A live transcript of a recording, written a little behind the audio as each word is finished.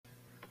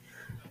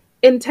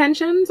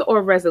Intentions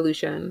or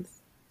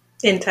resolutions?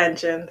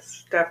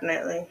 Intentions,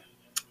 definitely.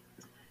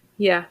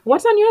 Yeah.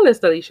 What's on your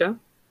list, Alicia?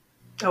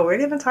 Oh, we're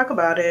going to talk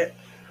about it.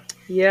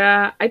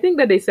 Yeah, I think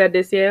that they said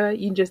this year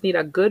you just need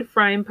a good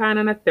frying pan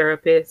and a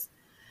therapist.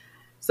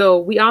 So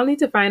we all need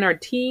to find our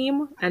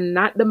team and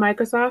not the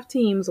Microsoft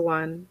Teams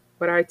one,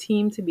 but our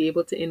team to be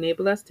able to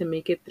enable us to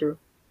make it through.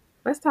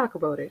 Let's talk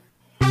about it.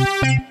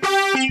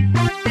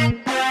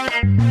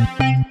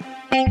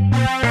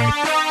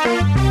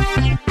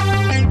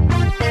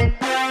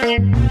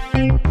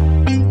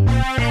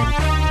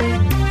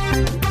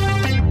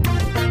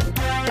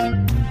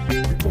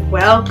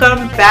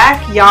 Welcome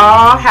back,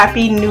 y'all.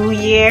 Happy New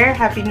Year.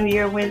 Happy New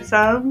Year,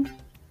 Winsome.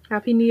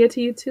 Happy New Year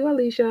to you too,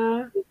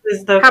 Alicia. This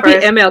is the Happy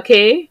first.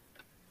 MLK.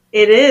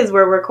 It is.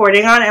 We're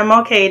recording on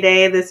MLK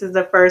Day. This is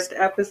the first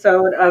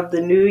episode of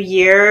the new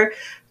year,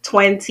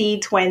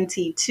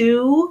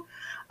 2022.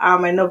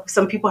 I know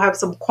some people have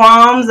some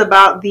qualms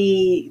about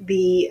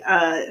the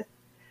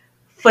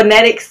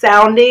phonetic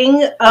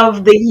sounding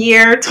of the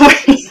year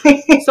 20.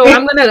 So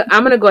I'm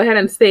gonna go ahead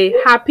and say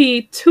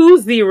happy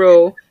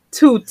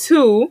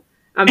 2022.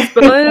 I'm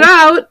spelling it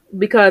out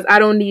because I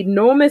don't need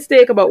no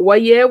mistake about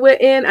what year we're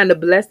in and the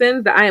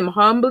blessings that I am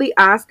humbly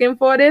asking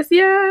for this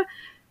year.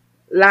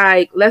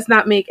 Like, let's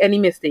not make any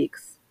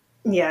mistakes.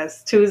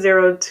 Yes,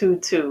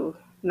 2022,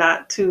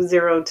 not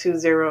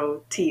 2020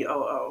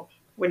 TOO.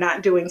 We're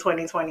not doing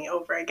 2020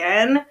 over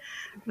again.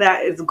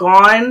 That is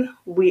gone.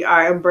 We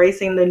are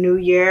embracing the new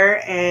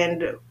year,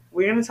 and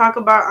we're going to talk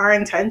about our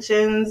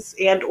intentions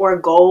and or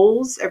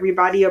goals.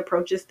 Everybody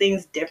approaches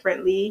things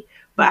differently.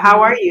 But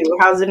how are you?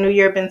 How's the new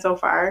year been so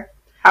far?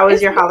 How was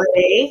It's your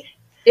holiday?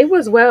 It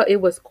was well, it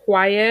was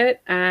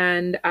quiet,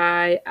 and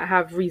I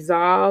have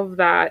resolved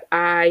that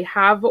I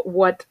have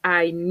what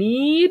I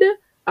need.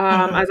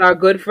 Mm-hmm. As our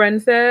good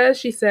friend says,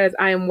 she says,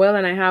 I am well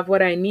and I have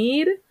what I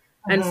need.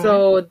 And Mm-hmm.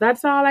 so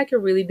that's all I can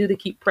really do to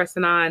keep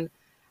pressing on.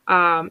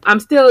 I'm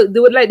still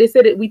do it like they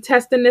said it, we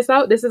testing this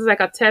out. This is like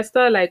a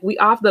tester, like we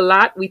off the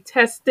lot, we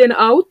testing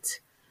out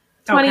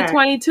Okay.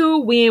 2022.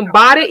 We ain't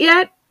bought it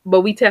yet,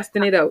 but we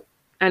testing it out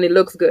and it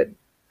looks good.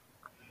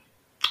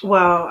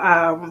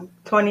 Well,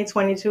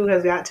 2022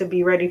 has got to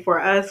be ready for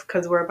us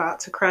because we're about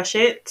to crush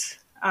it.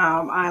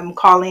 I'm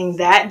calling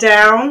that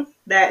down.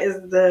 That is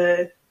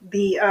the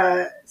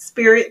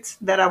spirit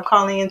that I'm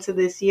calling into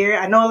this year.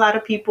 I know a lot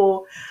of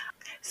people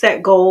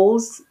set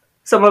goals.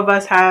 Some of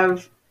us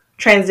have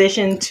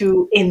transitioned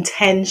to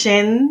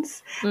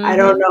intentions. I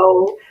don't Mm-hmm.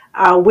 know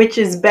which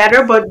is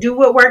better, but do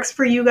what works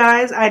for you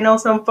guys. I know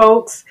some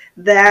folks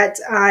that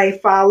I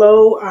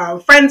follow,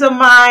 friends of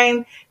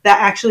mine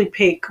that actually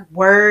pick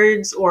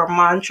words or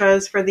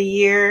mantras for the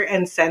year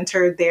and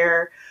center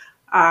their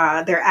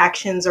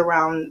actions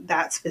around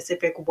that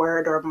specific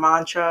word or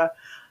mantra.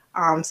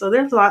 So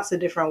there's lots of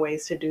different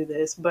ways to do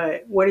this,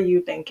 but what are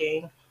you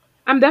thinking?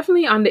 I'm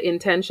definitely on the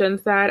intention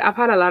side. I've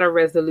had a lot of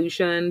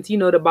resolutions,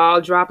 the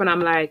ball drop, and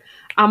I'm like,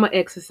 I'm gonna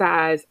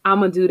exercise, I'm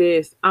gonna do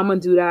this, I'm gonna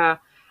do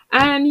that.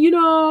 And,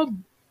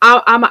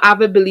 I'm an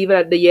avid believer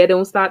that the year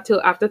don't start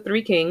till after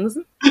Three Kings.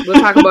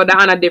 We'll talk about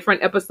that on a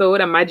different episode,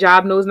 and my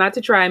job knows not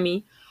to try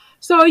me.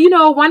 So,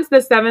 once the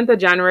 7th of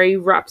January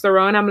wraps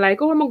around, I'm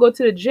like, oh, I'm gonna go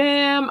to the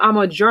gym, I'm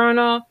a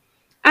journal.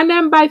 And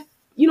then by,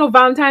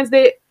 Valentine's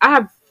Day, I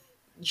have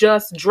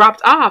just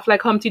dropped off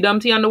like Humpty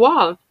Dumpty on the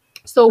wall.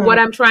 So what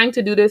I'm trying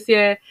to do this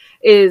year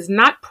is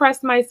not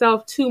press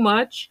myself too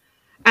much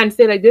and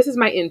say like this is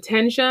my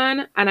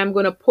intention and I'm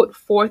going to put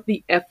forth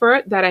the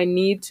effort that I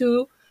need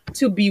to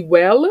be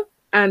well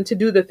and to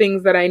do the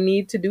things that I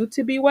need to do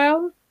to be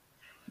well.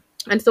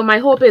 And so my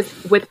hope is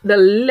with the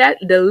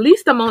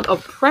least amount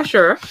of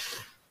pressure,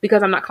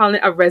 because I'm not calling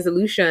it a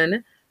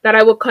resolution, that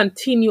I will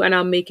continue and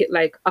I'll make it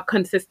like a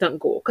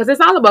consistent goal because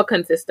it's all about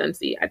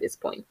consistency at this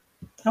point.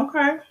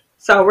 Okay.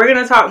 So we're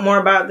going to talk more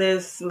about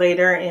this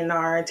later in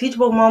our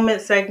teachable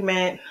moment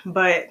segment,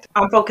 but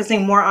I'm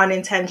focusing more on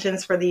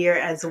intentions for the year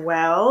as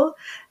well.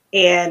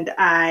 And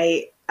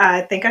I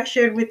think I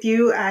shared with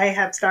you, I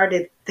have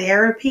started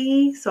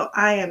therapy. So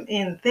I am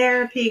in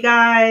therapy,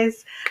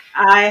 guys.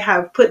 I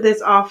have put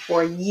this off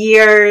for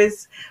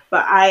years,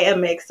 but I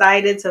am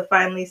excited to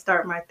finally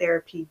start my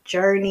therapy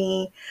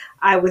journey.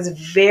 I was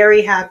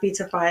very happy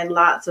to find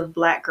lots of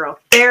Black girl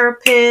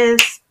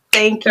therapists.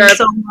 Thank you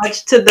so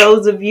much to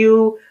those of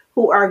you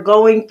who are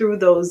going through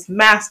those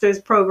master's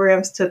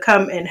programs to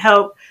come and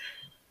help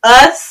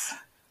us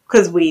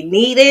because we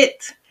need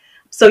it.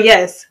 So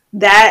yes,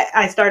 that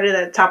I started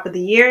at the top of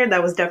the year.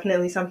 That was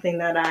definitely something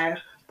that I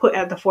put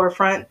at the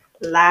forefront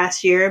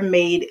last year,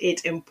 made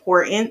it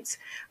important.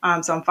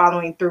 So I'm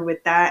following through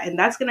with that. And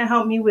that's going to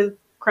help me with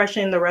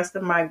crushing the rest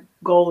of my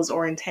goals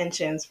or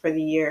intentions for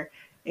the year,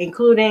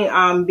 including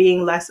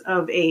being less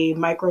of a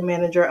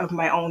micromanager of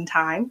my own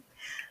time.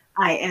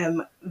 I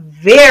am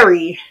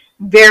very,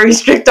 very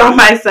strict on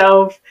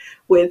myself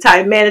with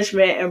time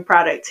management and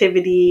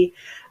productivity.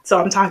 So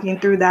I'm talking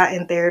through that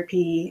in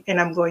therapy, and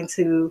I'm going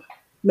to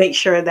make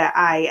sure that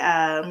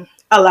I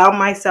allow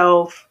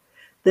myself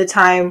the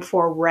time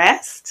for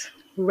rest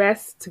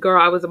Rest,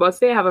 girl. I was about to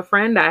say I have a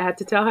friend. I had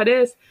to tell her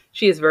this.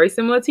 She is very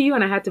similar to you,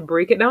 and I had to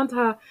break it down to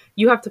her.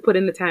 You have to put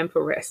in the time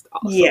for rest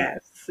also.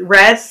 Yes,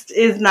 rest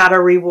is not a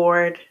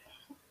reward.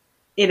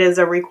 It is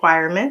a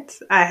requirement.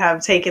 I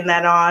have taken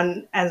that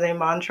on as a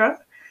mantra,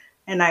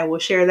 and I will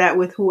share that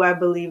with who I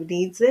believe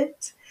needs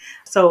it.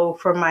 So,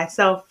 for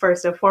myself,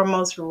 first and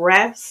foremost,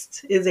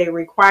 rest is a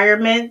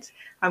requirement.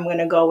 I'm going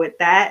to go with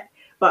that.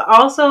 But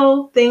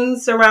also,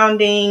 things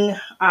surrounding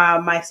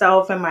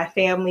myself and my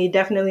family,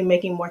 definitely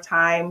making more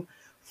time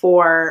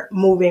for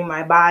moving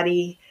my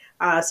body.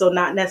 So,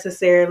 not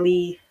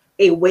necessarily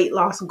a weight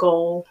loss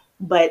goal,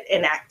 but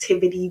an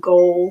activity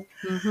goal.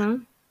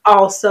 Mm-hmm.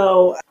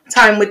 Also,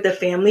 time with the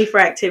family for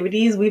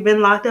activities. We've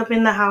been locked up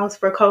in the house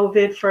for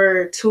COVID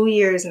for 2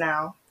 years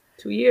now.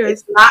 2 years,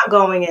 It's not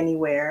going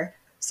anywhere.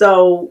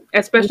 So,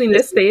 especially in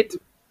this state.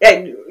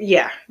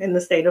 yeah, in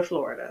the state of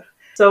Florida.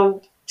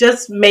 So,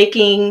 just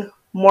making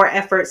more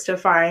efforts to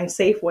find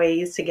safe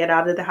ways to get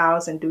out of the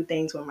house and do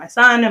things with my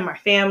son and my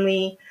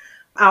family,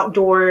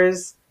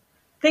 outdoors,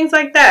 things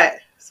like that.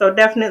 So,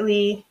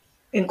 definitely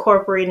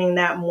incorporating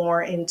that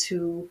more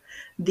into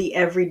the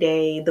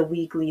everyday, the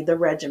weekly, the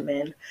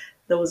regimen.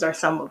 Those are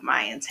some of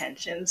my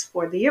intentions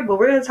for the year. But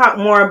we're going to talk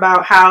more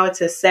about how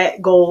to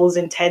set goals,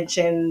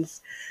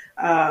 intentions,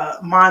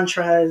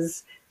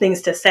 mantras,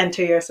 things to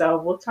center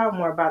yourself. We'll talk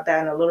more about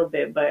that in a little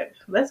bit, but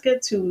let's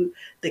get to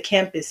the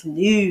campus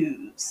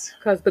news.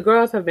 Because the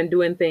girls have been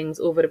doing things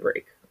over the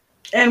break.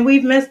 And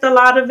we've missed a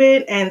lot of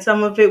it, and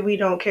some of it we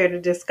don't care to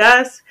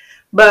discuss,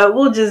 but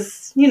we'll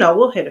just,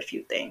 we'll hit a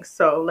few things.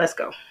 So let's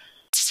go.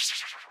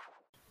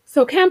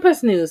 So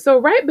campus news.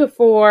 So right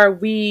before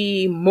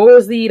we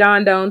moseyed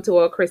on down to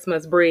our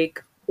Christmas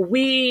break,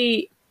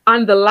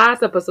 on the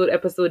last episode,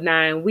 episode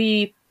 9,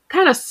 we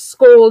kind of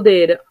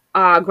scolded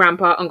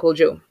Grandpa Uncle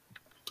Joe.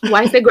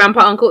 Why I say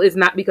Grandpa Uncle is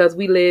not because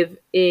we live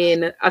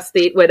in a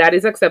state where that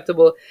is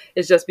acceptable.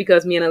 It's just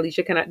because me and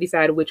Alicia cannot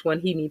decide which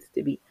one he needs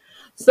to be.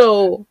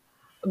 So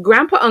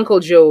Grandpa Uncle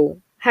Joe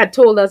had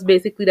told us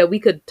basically that we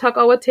could tuck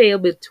our tail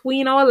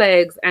between our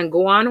legs and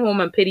go on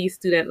home and pay these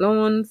student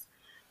loans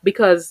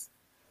because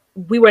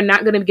we were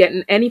not going to be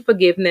getting any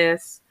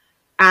forgiveness.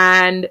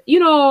 And,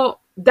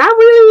 that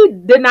really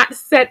did not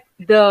set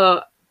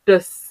the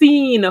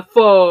scene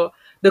for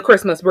the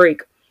Christmas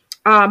break.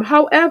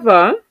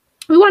 However,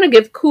 we want to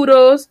give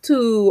kudos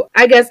to,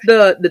 I guess,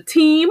 the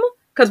team,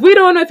 because we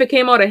don't know if it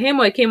came out of him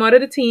or it came out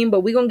of the team,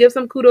 but we're going to give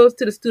some kudos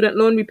to the student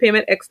loan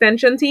repayment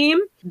extension team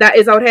that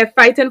is out here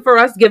fighting for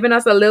us, giving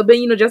us a little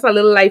bit, just a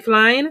little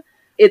lifeline.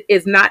 It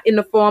is not in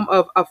the form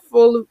of a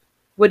full,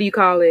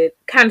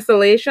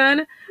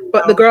 cancellation,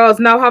 but the girls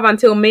now have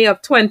until May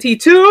of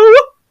 22.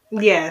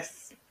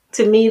 Yes.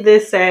 To me,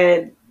 this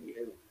said,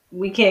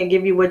 we can't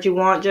give you what you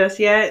want just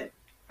yet.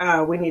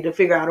 We need to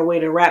figure out a way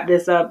to wrap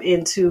this up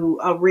into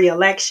a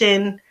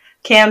re-election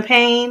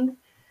campaign.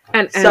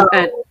 And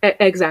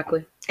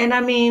exactly. And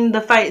I mean,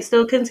 the fight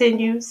still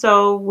continues,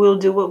 so we'll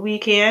do what we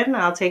can.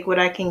 I'll take what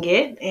I can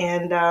get,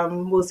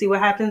 and we'll see what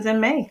happens in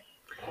May.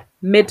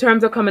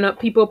 Midterms are coming up.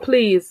 People,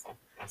 please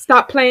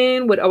stop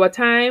playing with our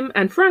time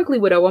and, frankly,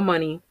 with our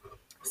money.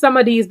 Some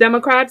of these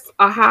Democrats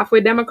are halfway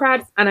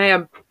Democrats, and I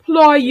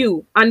implore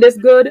you on this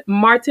good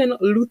Martin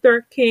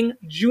Luther King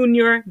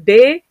Jr.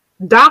 Day,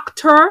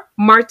 Dr.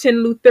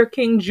 Martin Luther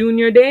King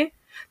Jr. Day,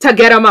 to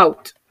get them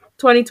out.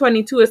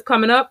 2022 is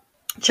coming up.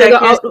 Check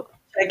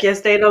your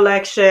state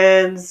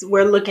elections.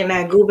 We're looking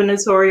at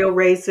gubernatorial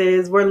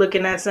races. We're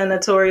looking at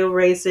senatorial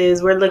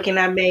races. We're looking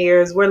at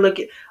mayors. We're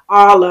looking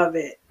all of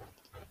it.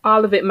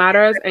 All of it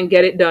matters, and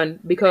get it done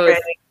because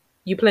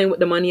you're playing with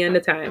the money and the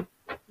time.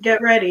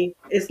 Get ready.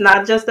 It's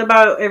not just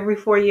about every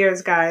 4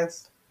 years,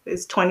 guys.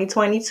 It's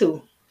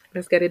 2022.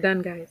 Let's get it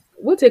done, guys.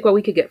 We'll take what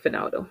we could get for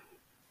now, though.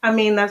 I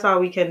mean, that's all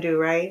we can do,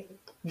 right?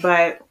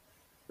 But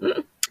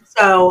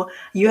so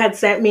you had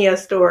sent me a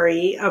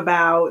story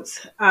about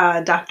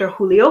Dr.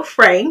 Julio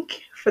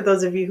Frank. For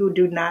those of you who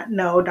do not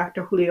know,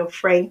 Dr. Julio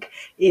Frank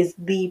is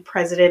the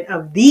president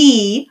of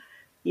the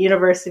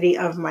University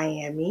of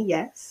Miami.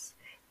 Yes,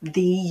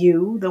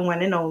 the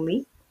one and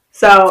only.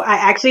 So I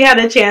actually had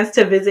a chance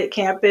to visit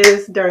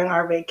campus during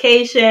our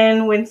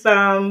vacation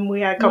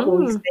we had a couple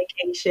weeks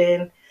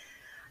vacation.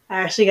 I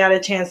actually got a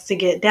chance to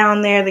get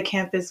down there. The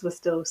campus was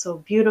still so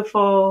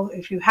beautiful.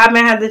 If you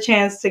haven't had the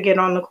chance to get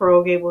on the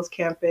Coral Gables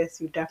campus,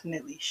 you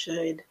definitely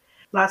should.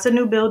 Lots of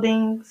new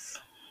buildings.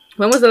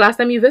 When was the last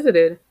time you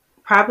visited?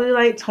 Probably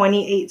like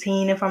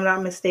 2018, if I'm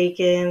not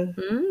mistaken.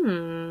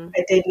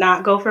 I did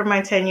not go for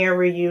my 10-year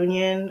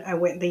reunion. I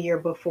went the year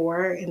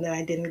before, and then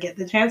I didn't get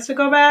the chance to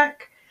go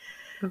back.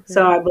 Okay.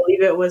 So I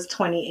believe it was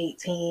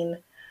 2018.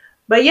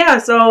 But yeah,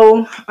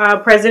 so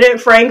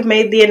President Frank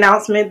made the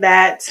announcement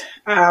that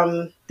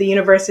the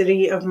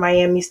University of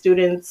Miami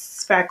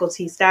students,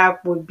 faculty,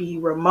 staff would be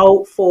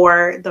remote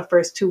for the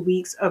first 2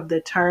 weeks of the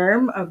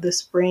term, of the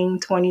spring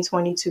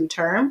 2022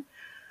 term,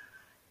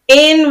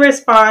 in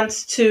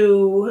response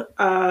to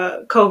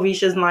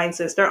Covisha's line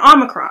sister,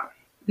 Omicron.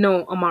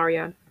 No,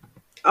 Omarion.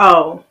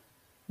 Oh.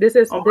 This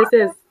is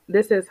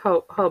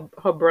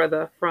her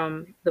brother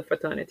from the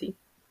fraternity.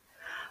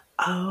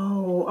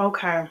 Oh,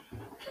 okay.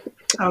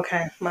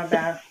 Okay, my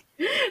bad.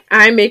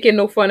 I'm making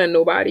no fun of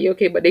nobody,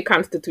 okay, but they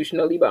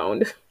constitutionally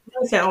bound.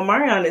 Listen,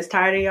 Omarion is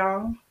tired of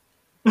y'all.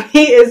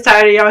 He is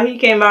tired of y'all. He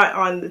came out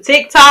on the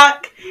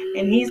TikTok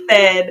and he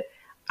said,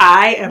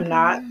 I am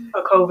not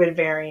a COVID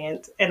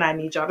variant and I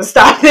need y'all to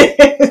stop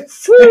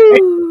this.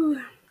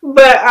 Woo!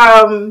 But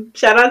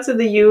shout out to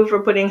the U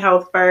for putting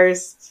health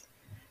first.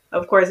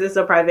 Of course, it's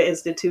a private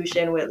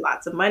institution with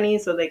lots of money,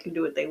 so they can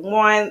do what they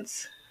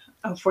want.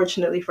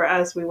 Unfortunately for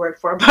us, we work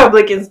for a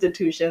public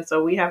institution,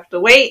 so we have to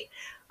wait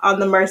on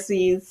the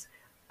mercies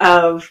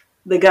of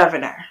the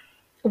governor.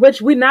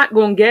 Which we're not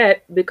gonna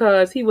get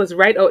because he was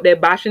right out there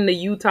bashing the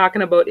U,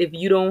 talking about if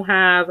you don't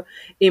have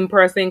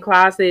in-person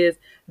classes,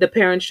 the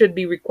parents should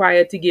be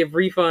required to give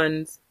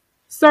refunds.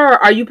 Sir,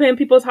 are you paying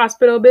people's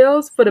hospital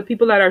bills for the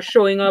people that are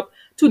showing up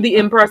to the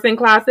in-person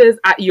classes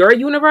at your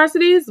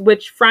universities?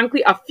 Which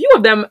frankly, a few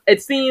of them,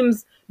 it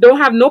seems, don't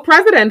have no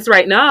presidents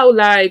right now.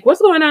 Like,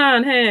 what's going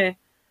on here?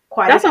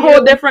 Quite That's a a few.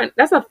 whole different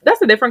that's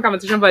a different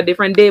conversation for a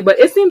different day. But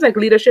it seems like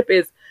leadership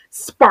is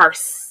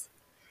sparse,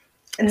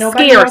 And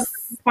nobody wants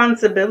scarce.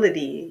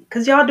 responsibility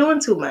because y'all doing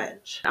too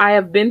much. I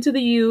have been to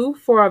the U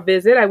for a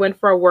visit. I went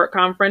for a work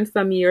conference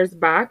some years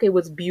back. It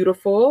was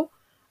beautiful.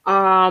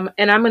 And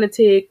I'm going to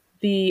take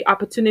the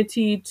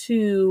opportunity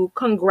to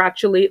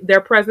congratulate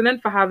their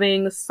president for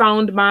having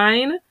sound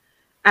mind.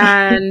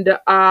 And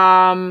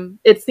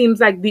it seems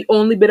like the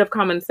only bit of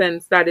common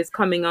sense that is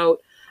coming out.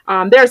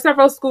 There are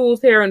several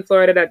schools here in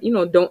Florida that,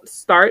 don't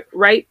start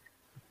right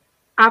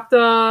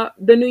after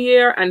the new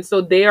year, and so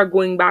they are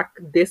going back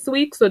this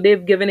week, so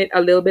they've given it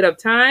a little bit of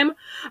time.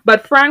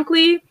 But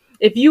frankly,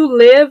 if you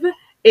live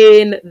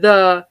in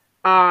the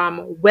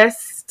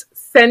west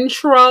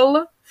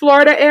central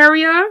Florida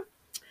area,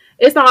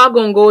 it's all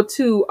gonna go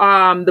to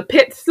the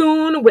pit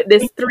soon with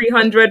this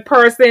 300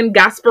 person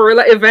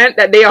Gasparilla event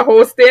that they are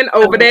hosting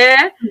over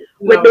there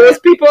with those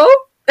people.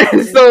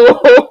 And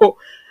so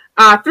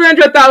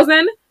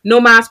 300,000, no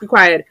mask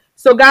required.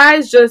 So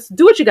guys, just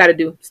do what you gotta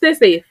do, stay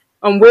safe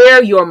and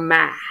wear your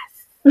mask.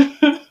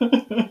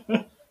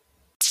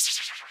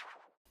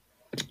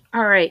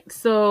 All right,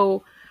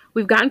 so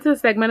we've gotten to the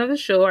segment of the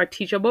show, our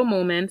teachable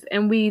moments,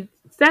 and we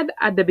said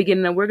at the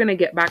beginning that we're going to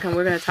get back and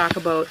we're going to talk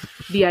about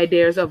the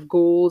ideas of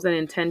goals and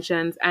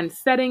intentions and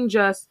setting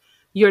just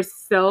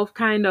yourself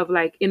kind of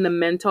like in the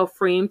mental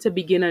frame to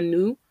begin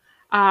anew.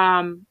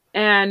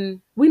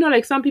 And we know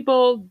like some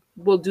people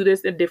will do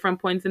this at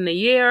different points in the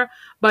year,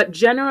 but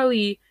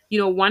generally,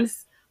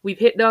 once we've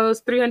hit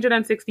those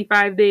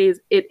 365 days,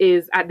 it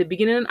is at the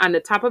beginning and the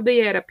top of the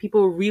year that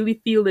people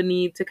really feel the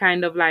need to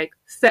kind of like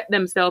set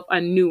themselves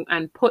anew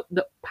and put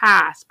the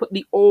past, put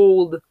the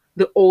old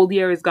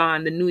year is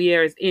gone, the new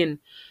year is in.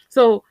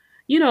 So,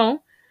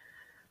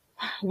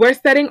 we're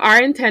setting our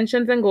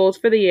intentions and goals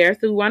for the year.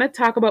 So we want to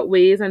talk about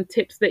ways and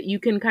tips that you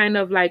can kind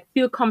of like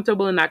feel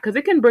comfortable in that, because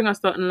it can bring a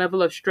certain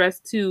level of stress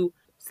to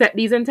set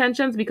these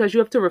intentions because you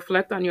have to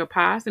reflect on your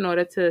past in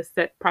order to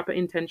set proper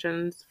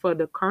intentions for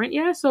the current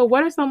year. So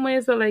what are some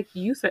ways that like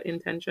you set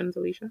intentions,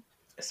 Alicia?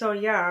 So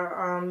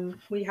yeah,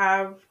 we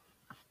have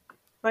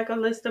like a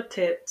list of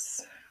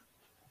tips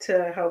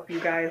to help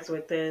you guys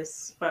with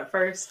this. But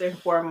first and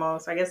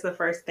foremost, I guess the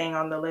first thing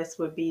on the list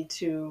would be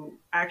to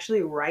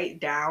actually write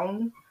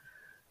down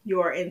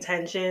your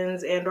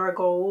intentions and or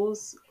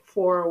goals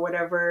for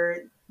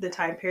whatever the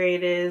time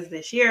period is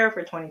this year,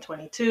 for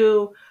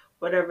 2022,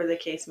 whatever the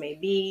case may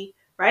be.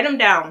 Write them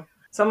down.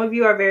 Some of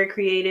you are very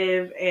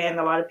creative and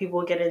a lot of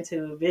people get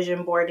into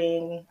vision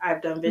boarding.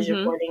 I've done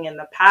vision boarding in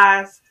the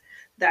past.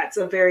 That's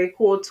a very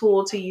cool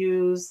tool to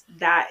use.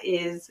 That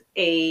is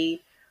a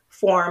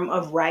form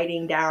of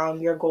writing down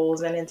your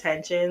goals and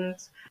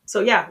intentions.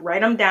 So yeah,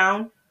 write them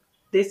down.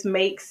 This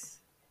makes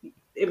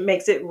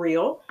it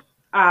real.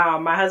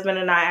 My husband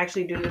and I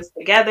actually do this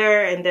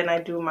together, and then I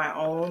do my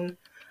own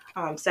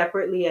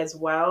separately as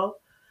well.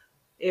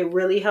 It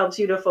really helps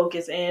you to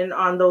focus in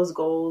on those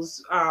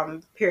goals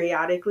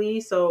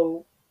periodically.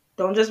 So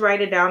don't just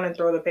write it down and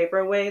throw the paper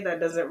away.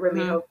 That doesn't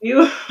really help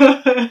you.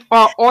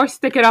 or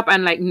stick it up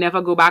and like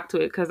never go back to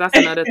it, because that's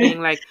another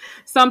thing. Like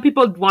some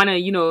people want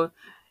to,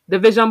 the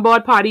vision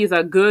board party is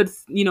a good,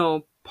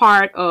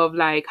 part of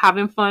like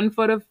having fun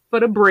for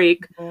the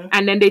break,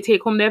 and then they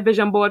take home their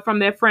vision board from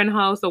their friend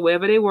house or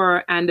wherever they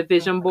were, and the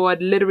vision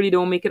board literally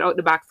don't make it out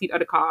the back seat of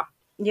the car.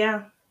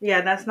 Yeah,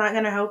 that's not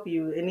going to help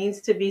you. It needs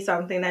to be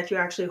something that you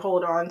actually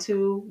hold on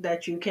to,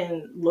 that you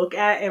can look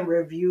at and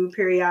review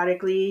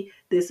periodically.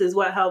 This is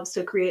what helps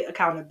to create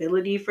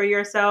accountability for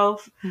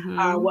yourself.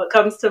 What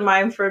comes to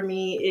mind for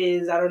me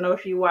is, I don't know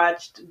if you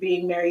watched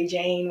Being Mary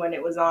Jane when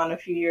it was on a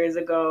few years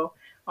ago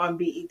on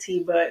BET,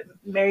 but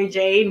Mary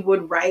Jane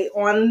would write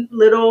on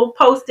little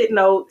Post-it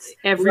notes,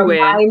 everywhere,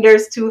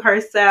 reminders to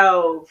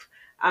herself,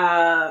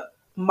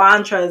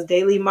 mantras,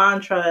 daily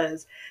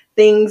mantras,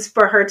 things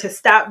for her to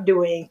stop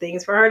doing,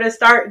 things for her to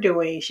start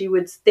doing. She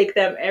would stick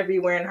them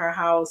everywhere in her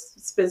house,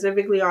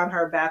 specifically on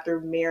her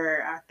bathroom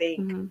mirror, I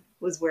think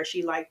was where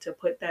she liked to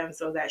put them,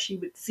 so that she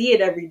would see it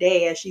every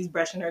day as she's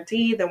brushing her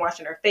teeth and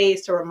washing her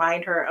face, to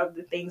remind her of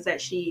the things that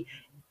she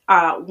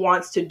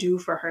wants to do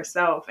for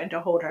herself and to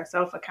hold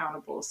herself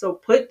accountable. So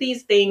put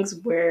these things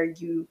where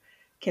you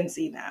can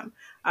see them.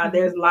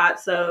 There's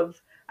lots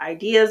of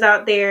ideas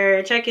out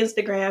there. Check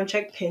Instagram,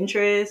 check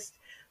Pinterest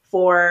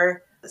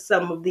for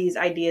some of these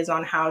ideas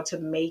on how to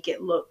make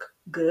it look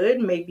good.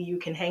 Maybe you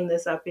can hang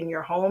this up in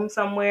your home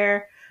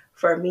somewhere.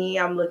 For me,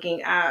 I'm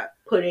looking at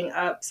putting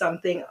up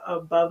something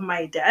above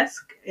my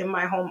desk in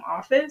my home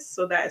office.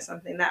 So that is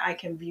something that I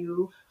can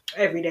view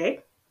every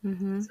day.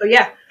 So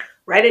yeah,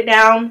 write it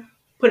down,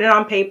 put it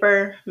on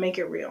paper, make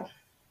it real.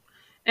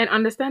 And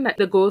understand that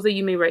the goals that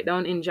you may write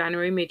down in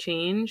January may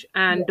change,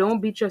 and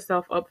don't beat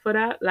yourself up for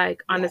that.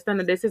 Like, understand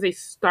that this is a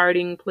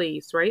starting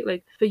place, right?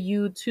 Like, for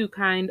you to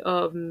kind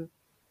of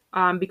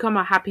become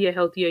a happier,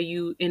 healthier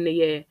you in the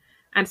year.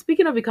 And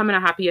speaking of becoming a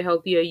happier,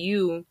 healthier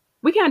you,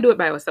 we can't do it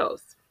by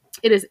ourselves.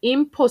 It is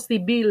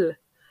impossible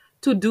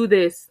to do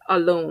this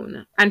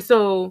alone. And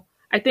so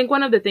I think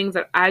one of the things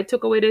that I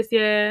took away this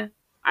year,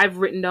 I've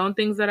written down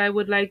things that I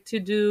would like to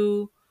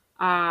do.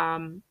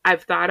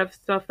 I've thought of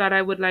stuff that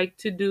I would like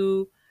to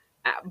do.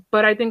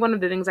 But I think one of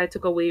the things I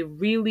took away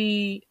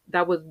really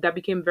that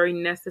became very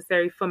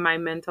necessary for my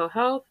mental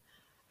health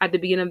at the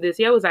beginning of this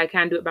year was I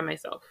can't do it by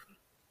myself.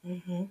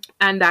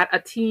 And that a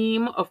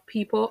team of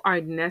people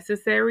are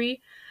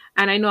necessary.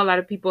 And I know a lot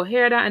of people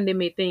hear that and they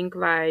may think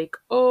like,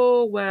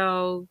 oh,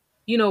 well,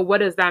 what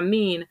does that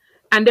mean?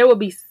 And there will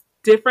be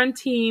different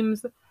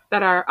teams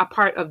that are a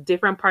part of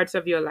different parts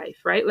of your life,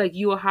 right? Like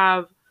you will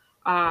have,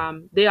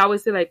 they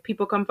always say like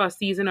people come for a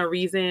season or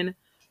reason.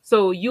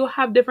 So you'll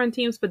have different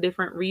teams for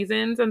different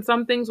reasons and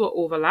some things will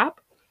overlap.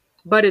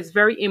 But it's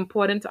very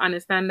important to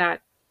understand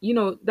that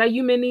that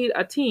you may need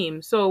a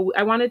team. So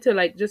I wanted to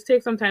like just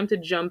take some time to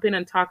jump in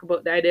and talk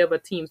about the idea of a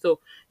team. So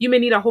you may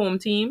need a home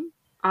team.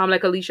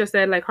 Like Alicia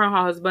said, like her and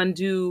her husband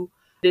do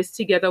this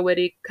together where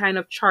they kind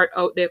of chart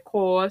out their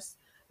course,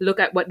 look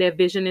at what their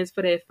vision is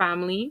for their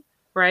family,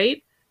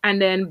 right? And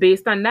then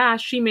based on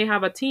that, she may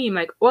have a team.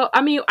 Like, well,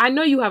 I mean, I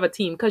know you have a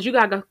team because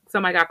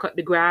somebody got to cut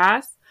the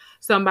grass,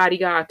 somebody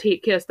got to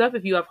take care of stuff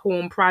if you have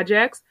home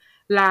projects.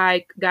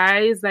 Like,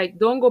 guys, like,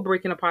 don't go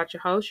breaking apart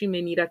your house. You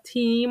may need a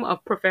team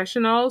of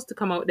professionals to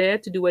come out there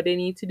to do what they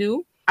need to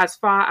do. As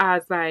far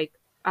as like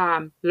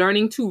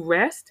learning to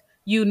rest,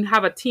 you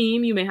have a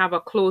team. You may have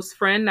a close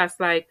friend that's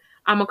like,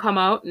 I'm gonna come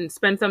out and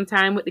spend some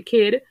time with the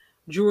kid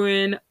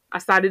during a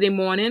Saturday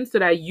morning so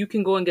that you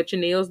can go and get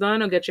your nails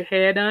done or get your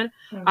hair done.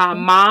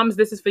 Moms,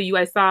 this is for you.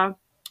 I saw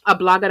a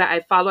blogger that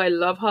I follow. I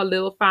love her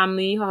little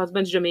family. Her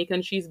husband's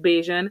Jamaican. She's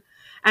Bajan.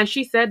 And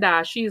she said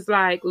that she's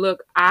like,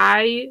 look,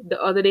 the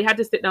other day had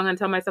to sit down and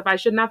tell myself I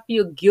should not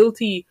feel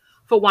guilty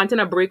for wanting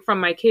a break from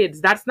my kids.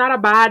 That's not a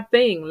bad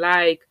thing.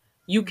 Like,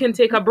 you can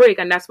take a break,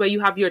 and that's where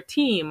you have your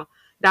team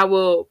that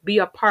will be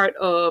a part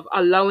of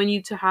allowing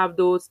you to have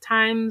those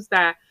times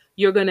that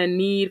you're going to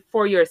need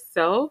for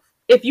yourself.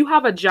 If you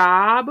have a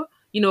job,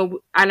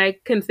 and I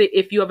can say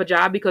if you have a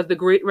job because the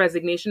great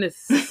resignation is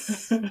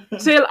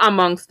still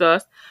amongst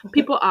us.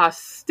 People are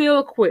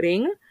still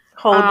quitting.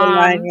 Hold the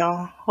line,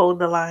 y'all. Hold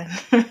the line.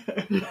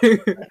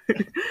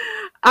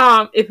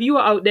 If you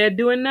are out there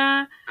doing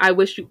that, I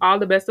wish you all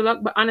the best of luck.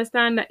 But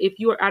understand that if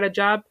you are at a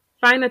job,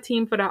 find a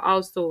team for that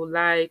also.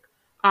 Like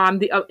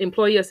the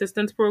employee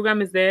assistance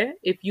program is there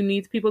if you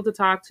need people to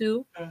talk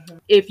to.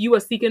 If you are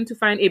seeking to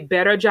find a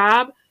better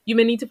job, you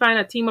may need to find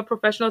a team of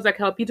professionals that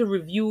can help you to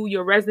review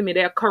your resume.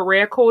 There are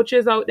career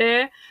coaches out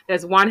there.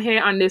 There's one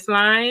here on this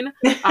line.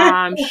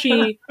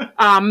 She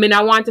may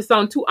not want to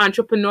sound too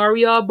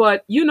entrepreneurial,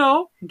 but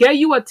get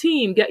you a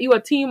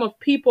team of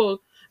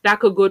people that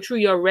could go through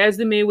your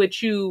resume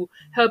with you,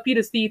 help you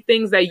to see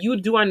things that you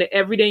do on the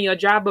everyday in your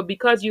job. But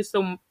because you're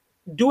so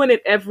doing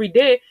it every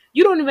day,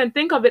 you don't even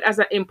think of it as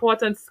an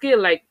important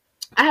skill. Like,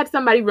 I had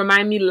somebody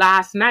remind me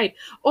last night,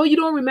 oh, you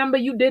don't remember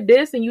you did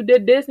this and you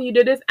did this and you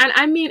did this. And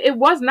I mean, it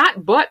was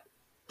not but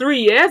 3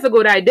 years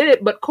ago that I did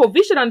it, but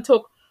COVID done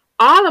took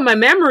all of my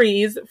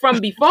memories from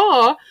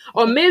before.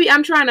 Or maybe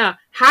I'm trying to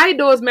hide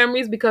those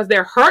memories because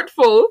they're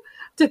hurtful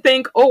to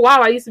think, oh, wow,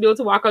 I used to be able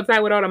to walk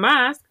outside without a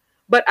mask.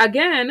 But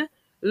again,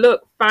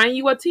 look, find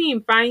you a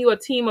team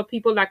of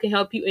people that can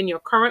help you in your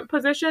current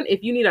position.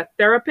 If you need a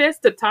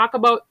therapist to talk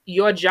about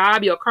your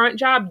job, your current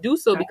job, do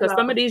so, because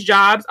some of these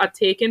jobs are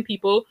taking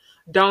people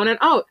down and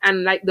out.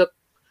 And like the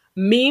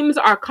memes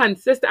are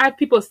consistent. I have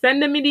people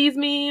sending me these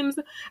memes.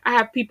 I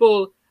have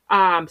people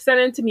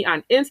sending to me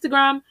on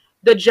Instagram.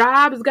 The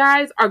jobs,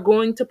 guys, are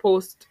going to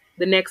post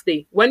the next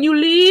day. When you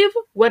leave,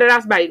 whether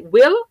that's by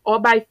will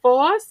or by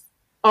force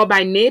or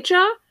by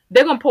nature,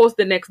 they're going to post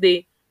the next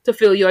day to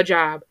fill your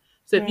job.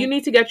 So if you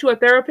need to get you a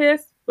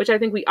therapist, which I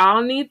think we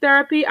all need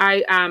therapy,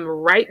 I am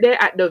right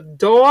there at the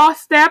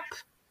doorstep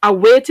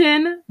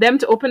awaiting them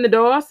to open the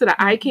door so that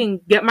I can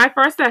get my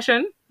first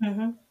session.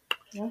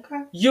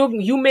 Okay.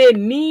 You may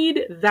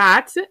need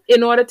that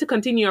in order to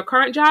continue your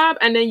current job.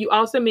 And then you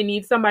also may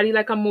need somebody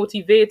like a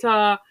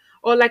motivator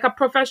or like a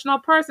professional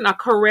person, a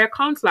career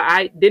counselor.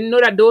 I didn't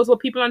know that those were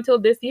people until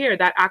this year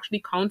that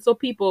actually counsel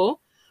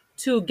people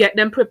to get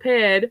them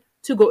prepared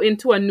to go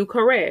into a new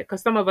career,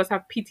 because some of us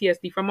have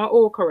PTSD from our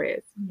old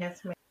careers.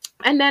 Yes, ma'am.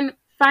 And then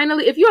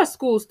finally, if you're a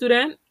school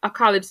student, a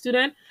college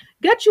student,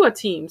 get you a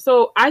team.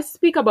 So I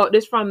speak about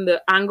this from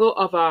the angle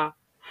of a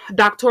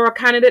doctoral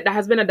candidate that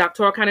has been a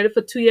doctoral candidate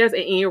for 2 years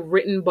and ain't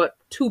written but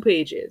 2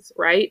 pages,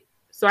 right?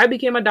 So I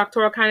became a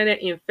doctoral candidate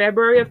in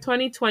February of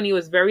 2020. It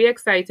was very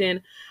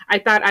exciting. I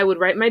thought I would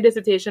write my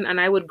dissertation and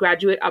I would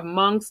graduate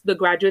amongst the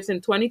graduates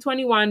in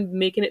 2021,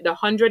 making it the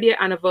 100-year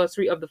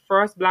anniversary of the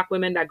first Black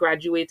women that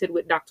graduated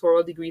with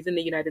doctoral degrees in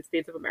the United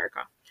States of America.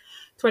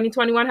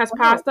 2021 has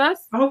passed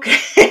us.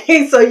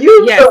 Okay, so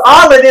you put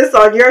all of this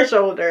on your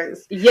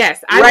shoulders.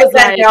 Yes. Write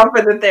that down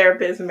for the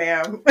therapist,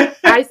 ma'am.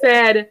 I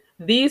said,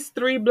 these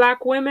 3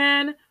 Black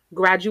women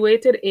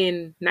graduated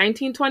in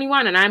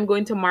 1921, and I'm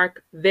going to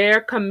mark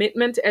their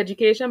commitment to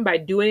education by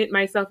doing it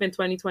myself in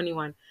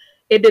 2021.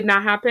 It did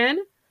not happen.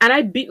 And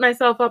I beat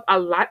myself up a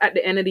lot at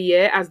the end of the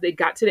year. As they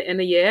got to the end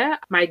of the year,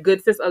 my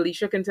good sis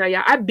Alicia can tell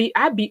you,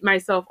 I beat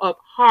myself up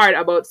hard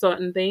about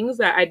certain things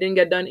that I didn't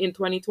get done in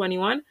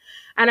 2021.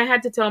 And I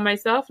had to tell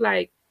myself,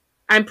 like,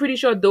 I'm pretty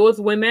sure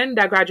those women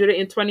that graduated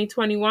in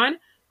 2021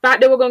 thought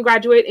they were going to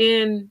graduate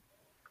in,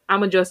 I'm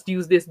going to just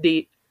use this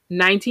date,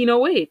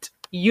 1908.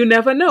 You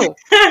never know.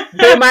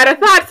 They might have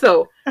thought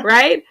so,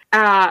 right?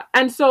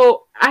 And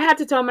so I had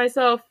to tell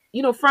myself,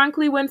 you know,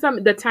 frankly, when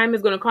the time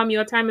is going to come,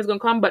 your time is going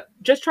to come, but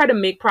just try to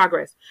make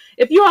progress.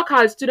 If you're a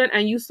college student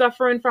and you're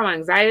suffering from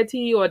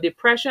anxiety or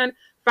depression,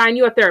 find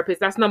you a therapist.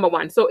 That's number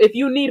one. So if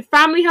you need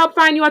family help,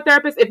 find you a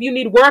therapist. If you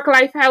need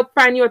work-life help,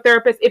 find you a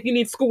therapist. If you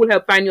need school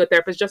help, find you a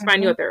therapist. Just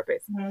find you a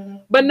therapist.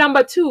 But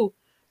number two,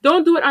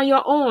 don't do it on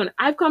your own.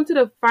 I've come to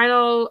the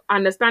final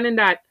understanding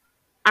that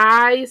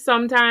I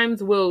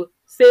sometimes will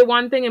say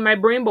one thing in my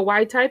brain, but what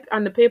I type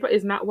on the paper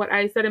is not what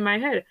I said in my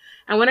head.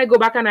 And when I go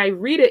back and I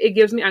read it, it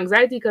gives me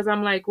anxiety because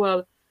I'm like,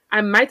 well,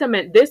 I might have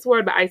meant this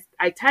word, but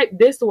I typed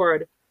this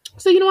word.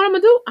 So you know what I'm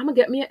going to do? I'm going to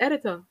get me an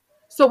editor.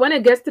 So when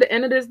it gets to the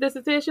end of this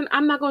dissertation,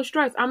 I'm not going to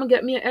stress. I'm going to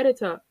get me an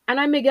editor. And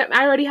I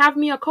already have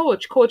me a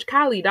coach, Coach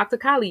Callie, Dr.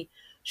 Callie.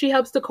 She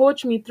helps to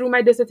coach me through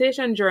my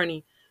dissertation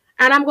journey.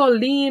 And I'm going to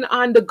lean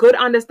on the good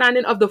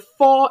understanding of the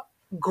 4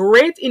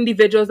 great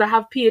individuals that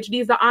have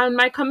PhDs that are on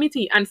my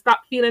committee and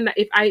stop feeling that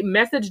if I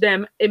message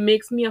them, it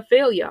makes me a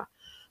failure.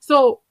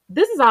 So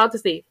this is all to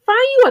say,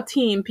 find you a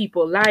team,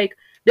 people. Like,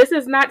 this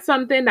is not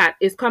something that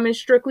is coming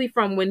strictly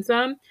from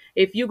Winsome.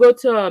 If you go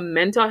to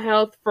Mental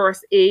Health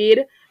First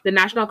Aid, the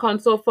National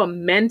Council for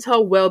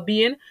Mental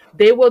Wellbeing,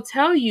 they will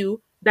tell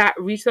you that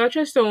research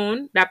has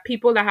shown that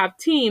people that have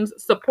teams,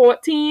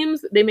 support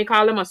teams, they may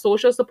call them a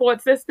social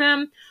support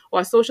system or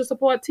a social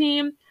support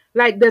team,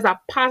 like there's a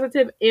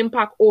positive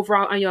impact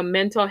overall on your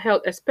mental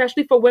health,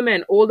 especially for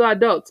women, older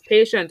adults,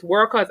 patients,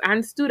 workers,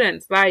 and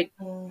students. Like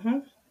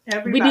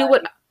we deal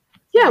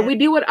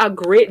with a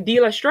great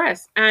deal of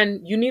stress,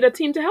 and you need a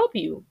team to help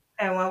you.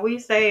 And when we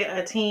say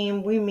a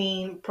team, we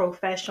mean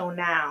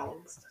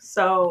professionals.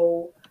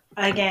 So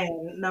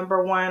again,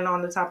 number one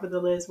on the top of the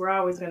list, we're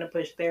always going to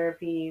push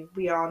therapy.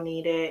 We all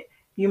need it.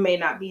 You may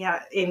not be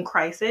in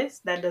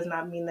crisis. That does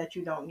not mean that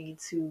you don't need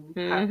to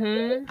have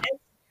therapist.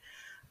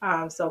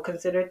 So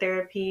consider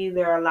therapy.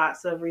 There are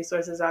lots of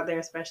resources out there,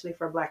 especially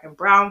for Black and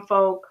brown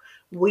folk.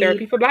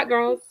 Therapy for Black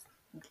girls.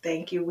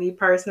 Thank you. We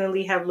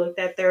personally have looked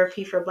at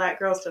therapy for Black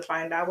girls to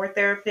find our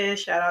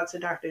therapist. Shout out to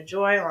Dr.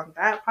 Joy on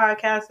that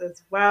podcast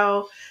as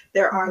well.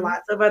 There are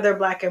lots of other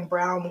Black and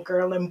brown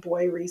girl and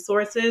boy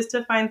resources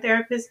to find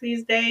therapists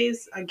these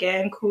days.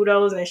 Again,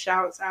 kudos and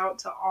shouts out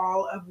to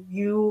all of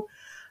you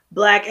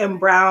Black and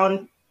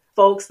brown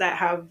folks that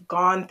have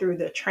gone through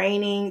the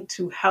training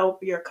to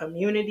help your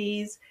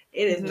communities.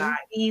 It is not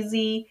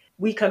easy.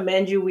 We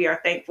commend you. We are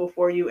thankful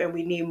for you, and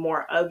we need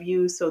more of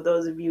you. So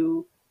those of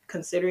you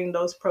considering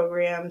those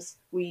programs,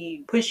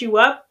 we push you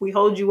up, we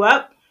hold you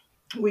up,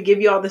 we give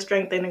you all the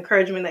strength and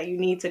encouragement that you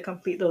need to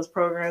complete those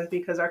programs,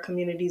 because our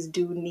communities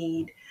do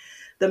need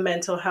the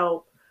mental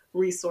health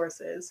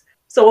resources.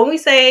 So when we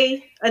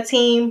say a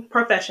team,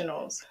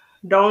 professionals,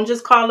 don't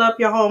just call up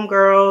your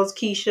homegirls,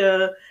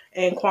 Keisha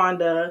and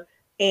Kwanda,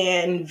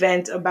 and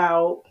vent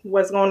about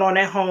what's going on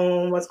at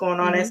home, what's going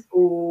on at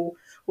school,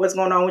 what's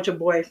going on with your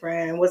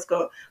boyfriend,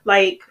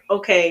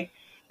 okay,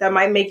 that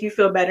might make you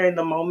feel better in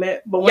the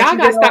moment. But y'all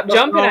gotta stop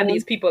jumping on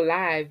these people's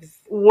lives.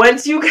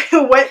 Once you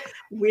get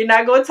we're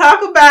not gonna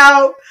talk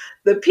about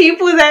the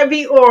people that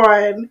be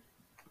on.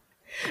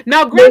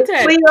 Now,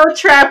 granted, Cleo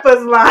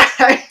Trapper's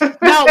live.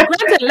 Now,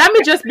 granted, let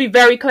me just be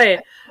very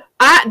clear.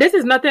 This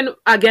is nothing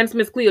against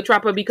Miss Cleo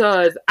Trapper,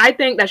 because I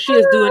think that she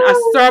is doing a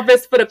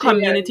service for the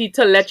community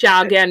to let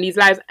y'all get in these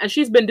lives, and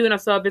she's been doing a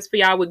service for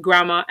y'all with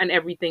grammar and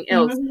everything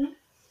else.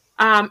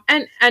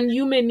 And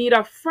you may need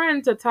a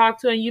friend to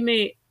talk to, and you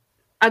may,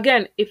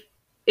 again,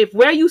 if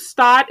where you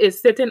start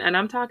is sitting, and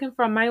I'm talking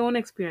from my own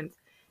experience,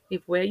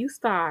 if where you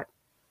start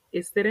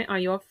is sitting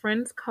on your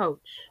friend's couch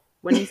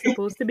when you're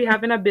supposed to be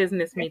having a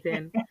business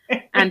meeting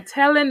and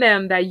telling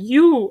them that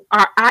you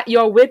are at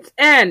your wit's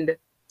end,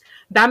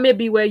 that may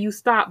be where you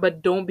start,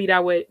 but don't be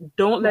that way.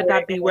 Don't let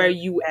that be where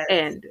you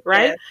end,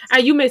 right? Yes.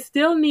 And you may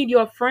still need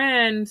your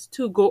friends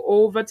to go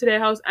over to their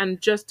house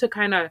and just to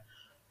kind of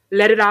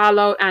let it all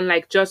out and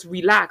like just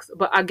relax.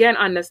 But again,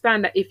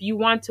 understand that if you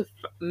want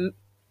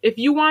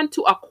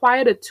to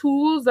acquire the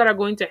tools that are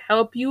going to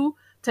help you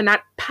to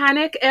not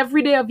panic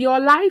every day of your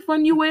life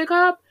when you wake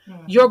up,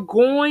 you're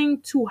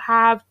going to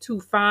have to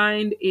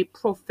find a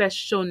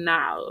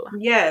professional.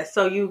 Yeah,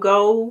 so you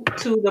go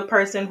to the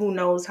person who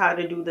knows how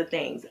to do the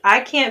things.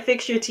 I can't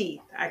fix your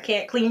teeth. I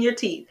can't clean your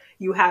teeth.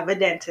 You have a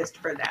dentist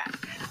for that.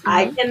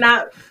 I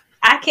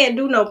can't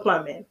do no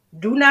plumbing.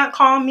 Do not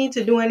call me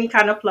to do any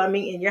kind of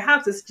plumbing in your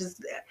house. It's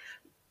just,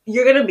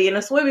 you're going to be in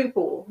a swimming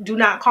pool. Do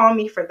not call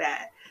me for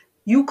that.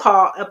 You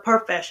call a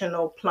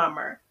professional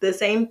plumber. The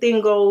same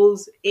thing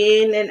goes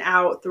in and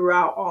out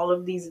throughout all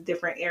of these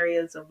different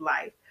areas of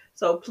life.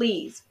 So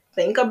please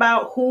think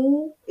about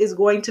who is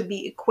going to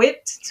be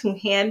equipped to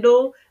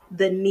handle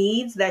the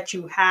needs that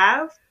you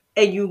have,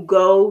 and you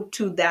go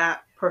to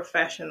that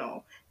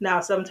professional. Now,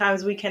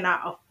 sometimes we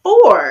cannot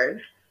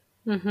afford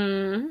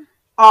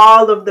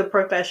all of the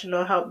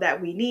professional help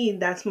that we need.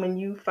 That's when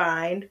you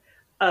find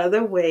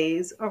other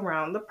ways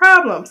around the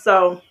problem.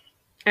 So,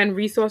 and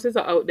resources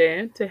are out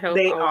there to help.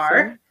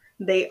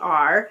 They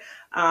are.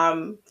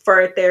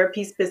 For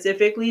therapy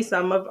specifically,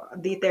 some of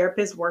the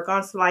therapists work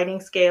on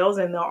sliding scales,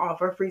 and they'll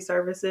offer free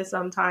services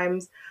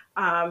sometimes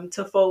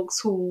to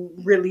folks who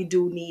really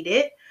do need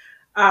it.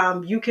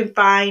 You can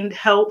find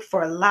help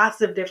for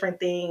lots of different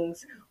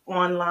things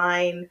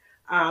online.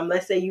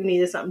 Let's say you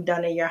needed something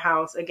done in your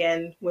house.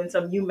 Again,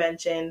 you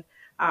mentioned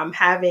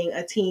having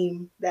a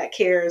team that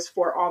cares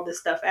for all the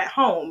stuff at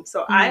home.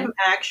 So I'm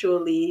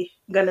actually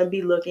going to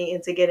be looking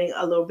into getting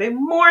a little bit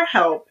more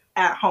help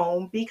at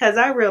home, because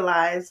I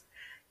realize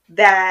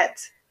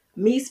that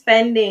me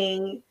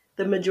spending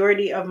the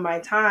majority of my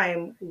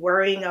time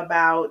worrying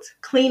about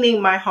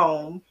cleaning my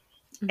home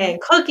and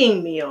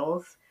cooking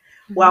meals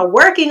while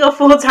working a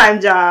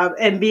full-time job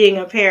and being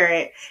a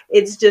parent,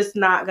 it's just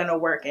not going to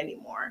work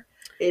anymore.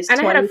 It's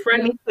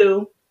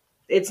 2022.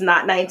 It's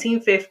not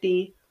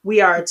 1950.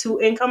 We are a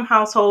 2-income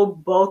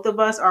household. Both of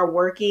us are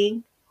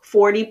working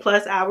 40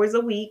 plus hours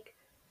a week.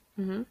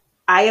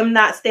 I'm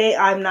not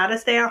a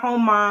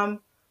stay-at-home mom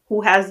who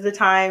has the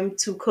time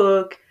to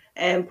cook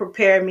and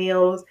prepare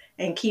meals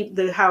and keep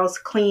the house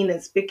clean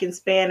and spick and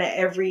span at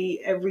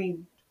every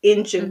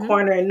inch and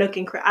corner and nook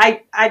and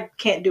cranny. I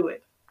can't do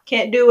it.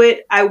 Can't do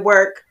it. I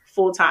work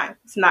full time.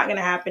 It's not going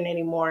to happen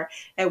anymore.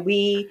 And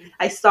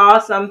I saw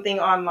something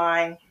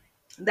online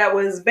that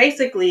was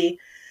basically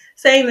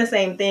saying the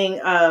same thing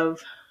of,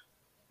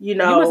 you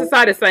must have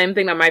saw the same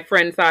thing that my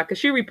friend saw, because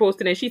she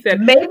reposted it. She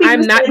said, maybe I'm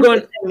not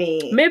going to.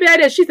 Maybe I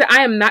did. She said,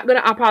 I am not going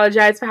to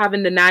apologize for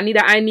having the nanny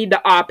that I need, the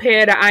au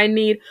pair that I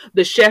need,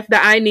 the chef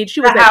that I need.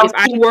 She was like, if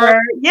I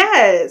work.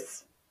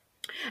 Yes.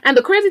 And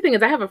the crazy thing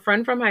is, I have a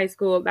friend from high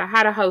school that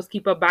had a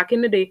housekeeper back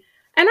in the day.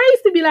 And I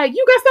used to be like,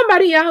 you got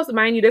somebody in your house?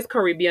 Mind you, there's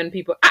Caribbean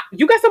people.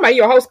 You got somebody in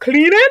your house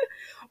cleaning?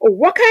 Or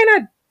what kind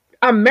of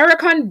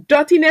American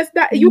dirtiness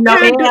that you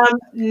can't do?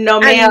 No,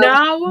 ma'am.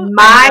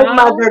 My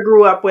mother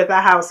grew up with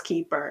a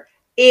housekeeper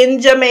in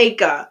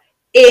Jamaica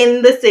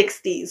in the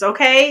 60s,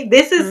 okay?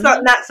 This is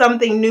not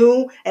something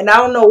new, and I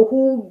don't know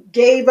who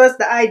gave us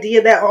the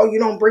idea that, you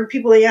don't bring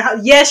people in your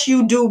house. Yes,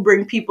 you do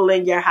bring people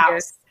in your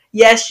house.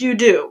 Yes, you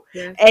do.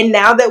 Yes. And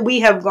now that we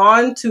have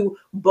gone to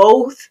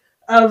both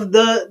of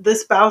the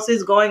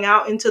spouses going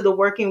out into the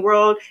working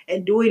world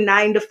and doing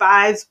 9 to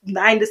 5s,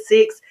 9 to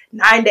 6,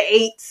 9 to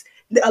 8s,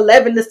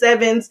 11 to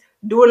 7s,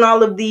 doing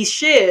all of these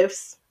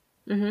shifts,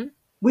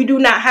 we do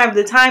not have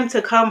the time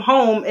to come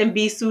home and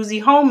be Susie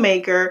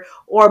Homemaker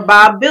or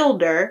Bob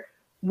Builder.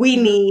 We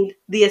need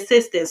the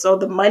assistance. So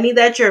the money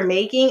that you're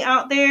making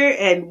out there,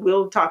 and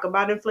we'll talk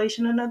about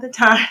inflation another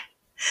time,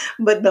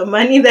 but the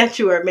money that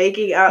you are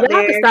making out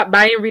there. You have to stop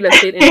buying real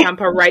estate in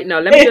Tampa right now.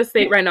 Let me just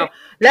say it right now.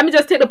 Let me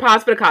just take the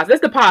pause for the cause. That's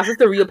the pause. That's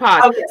the real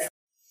pause. Okay.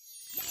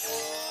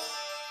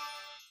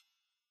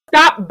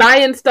 Stop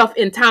buying stuff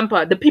in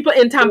Tampa. The people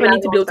in Tampa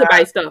need to be able to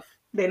buy stuff.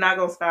 They're not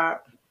going to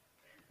stop.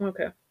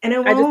 Okay. And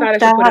I just thought I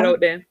should put it out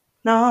there.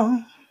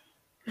 No.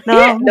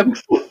 Yeah,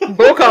 the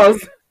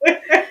vocals.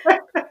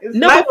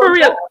 No, but for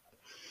real.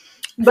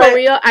 For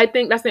real, I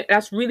think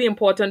that's really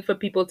important for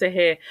people to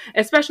hear,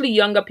 especially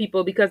younger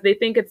people, because they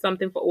think it's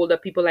something for older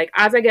people. Like,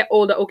 as I get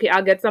older, okay,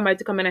 I'll get somebody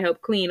to come in and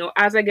help clean, or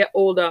as I get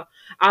older,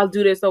 I'll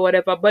do this or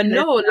whatever. But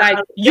no, like,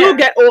 you'll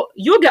get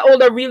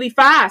older really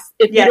fast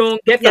if you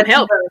don't get some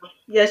help.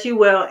 Yes, you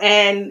will.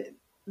 And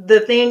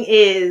the thing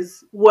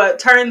is, what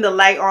turned the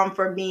light on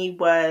for me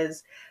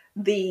was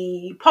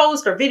the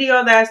post or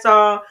video that I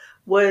saw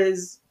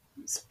was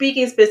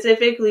speaking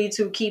specifically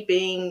to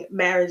keeping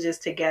marriages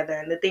together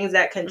and the things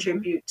that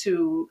contribute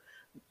to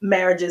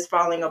marriages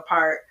falling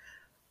apart.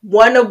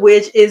 One of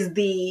which is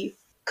the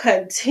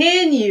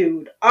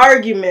continued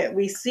argument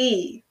we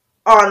see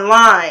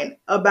online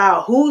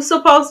about who's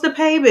supposed to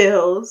pay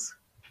bills,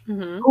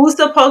 who's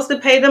supposed to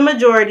pay the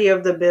majority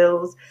of the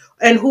bills,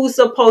 and who's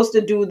supposed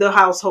to do the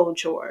household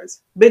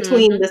chores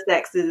between the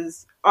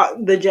sexes,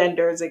 the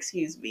genders,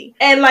 excuse me.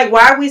 And like,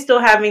 why are we still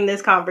having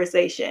this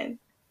conversation?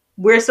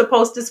 We're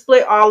supposed to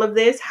split all of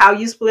this. How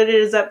you split it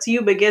is up to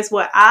you. But guess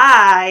what?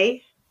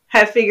 I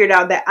have figured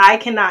out that I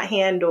cannot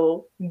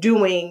handle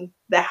doing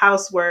the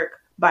housework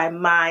by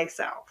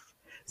myself.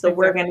 So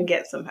we're going to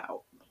get some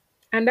help.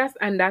 And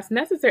that's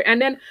necessary.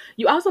 And then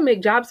you also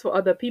make jobs for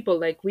other people.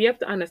 Like, we have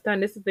to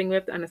understand, this is the thing we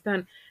have to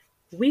understand.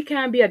 We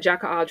can't be a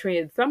jack of all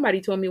trades.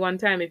 Somebody told me one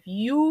time, if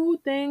you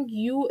think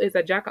you is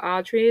a jack of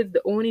all trades,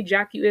 the only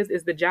jack you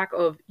is the jack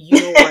of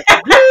you know what.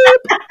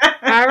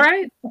 All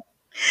right.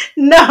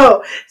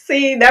 No,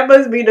 see, that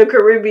must be the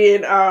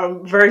Caribbean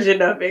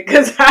version of it,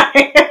 because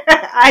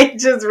I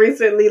just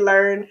recently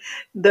learned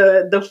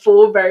the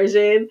full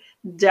version: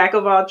 jack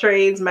of all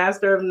trades,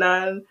 master of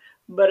none,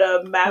 but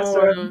a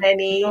master of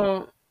many.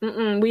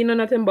 We know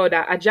nothing about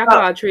that. A jack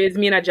of all trades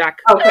mean a jack.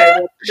 Okay,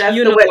 well, that's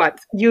you know what?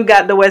 You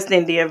got the West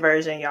Indian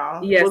version,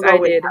 y'all. Yes, I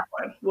did.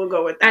 We'll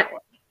go with that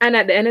one. And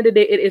at the end of the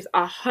day, it is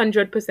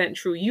 100%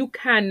 true. You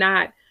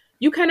cannot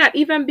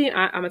even be,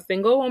 I'm a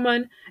single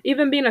woman,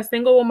 even being a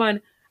single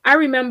woman. I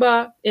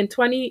remember in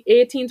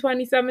 2018,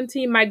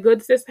 2017, my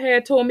good sis here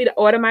told me to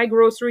order my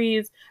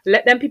groceries,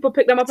 let them people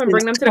pick them up and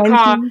bring them to the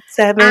car.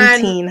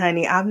 2017,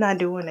 honey, I'm not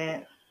doing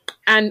it.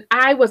 And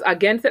I was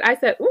against it. I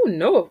said, oh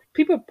no,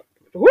 people,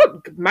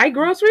 my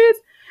groceries.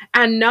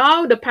 And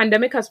now the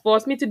pandemic has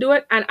forced me to do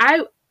it. And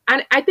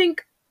I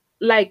think,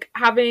 like,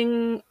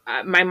 having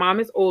my mom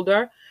is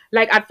older.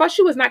 Like, at first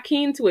she was not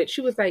keen to it.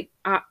 She was like,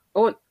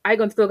 oh, I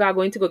going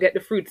to go get the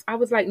fruits. I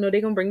was like, no,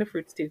 they're gonna bring the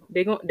fruits too.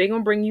 They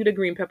gonna bring you the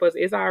green peppers.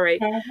 It's all right.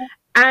 Mm-hmm.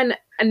 And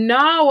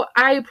now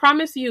I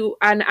promise you,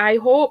 and I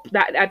hope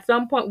that at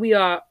some point we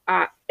are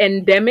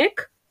endemic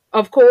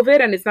of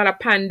COVID, and it's not a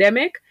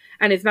pandemic,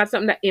 and it's not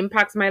something that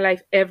impacts my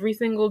life every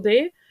single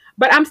day.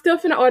 But I'm still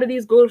finna order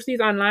these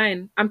groceries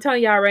online. I'm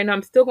telling y'all right now,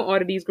 I'm still gonna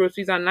order these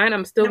groceries online.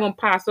 I'm still gonna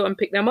pass out and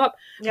pick them up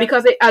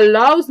because it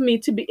allows me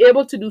to be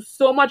able to do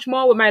so much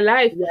more with my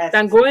life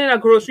than going in a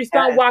grocery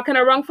store and walking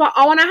around for an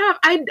hour and a half.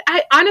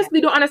 I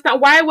honestly don't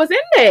understand why I was in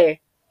there.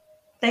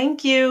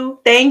 Thank you.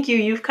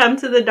 You've come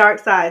to the dark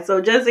side. So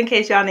just in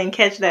case y'all didn't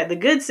catch that, the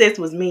good sis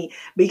was me,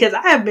 because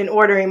I have been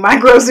ordering my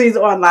groceries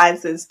online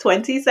since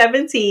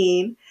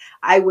 2017.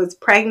 I was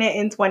pregnant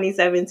in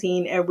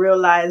 2017 and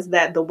realized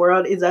that the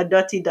world is a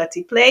dirty,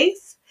 dirty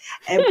place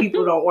and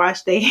people don't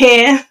wash their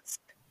hands.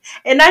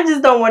 And I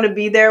just don't want to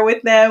be there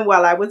with them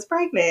while I was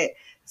pregnant.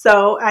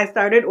 So I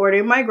started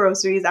ordering my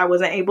groceries. I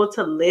wasn't able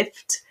to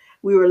lift.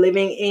 We were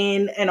living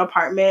in an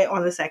apartment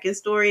on the second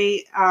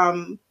story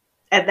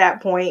at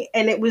that point,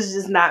 and it was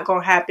just not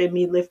going to happen,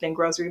 me lifting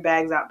grocery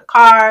bags out the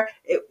car.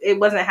 It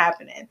wasn't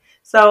happening.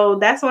 So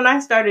that's when I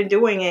started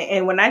doing it.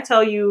 And when I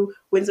tell you,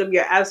 Winsome,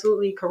 you're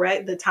absolutely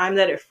correct. The time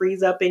that it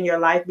frees up in your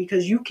life,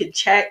 because you can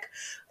check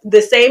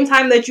the same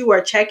time that you are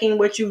checking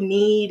what you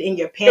need in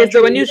your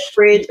pantry, in your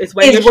fridge, is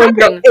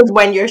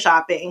when you're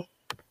shopping.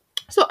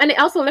 So, and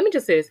also, let me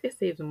just say this, it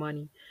saves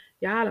money.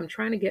 Y'all, I'm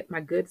trying to get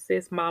my good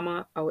sis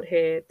mama out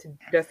here to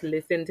just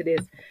listen to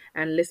this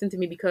and listen to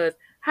me, because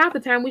half the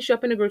time we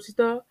shop in the grocery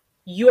store,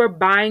 you're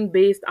buying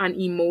based on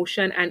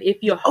emotion. And if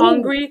you're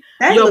hungry,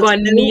 you're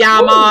going to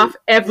yam off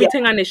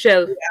everything on the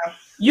shelf. Yeah.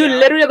 You're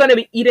literally going to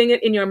be eating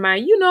it in your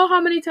mind. You know how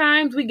many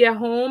times we get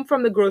home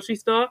from the grocery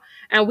store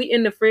and we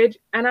in the fridge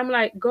and I'm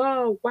like,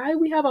 girl, why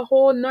we have a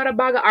whole nother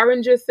bag of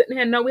oranges sitting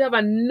here? Now we have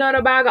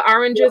another bag of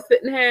oranges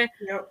sitting here.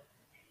 Yep.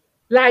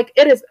 Like,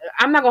 it is,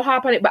 I'm not going to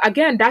harp on it, but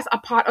again, that's a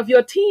part of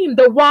your team.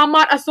 The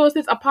Walmart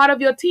associates are part of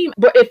your team.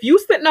 But if you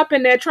sitting up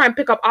in there trying to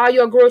pick up all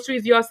your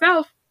groceries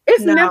yourself,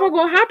 it's never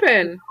going to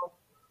happen.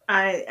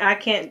 I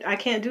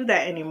can't do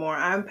that anymore.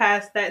 I'm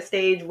past that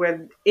stage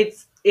where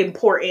it's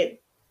important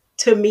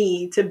to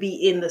me to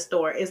be in the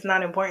store. It's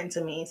not important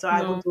to me. So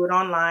I will do it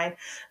online.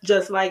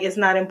 Just like it's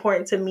not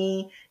important to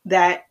me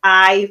that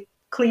I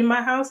clean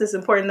my house. It's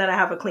important that I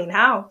have a clean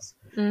house.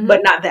 Mm-hmm.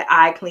 But not that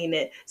I clean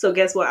it. So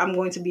guess what? I'm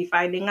going to be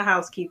finding a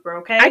housekeeper.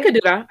 Okay, I could do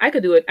that. I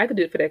could do it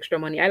for the extra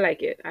money. I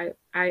like it. I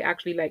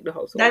actually like the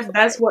house.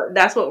 That's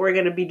what we're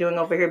going to be doing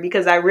over here,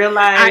 because I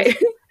realized.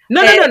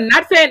 No,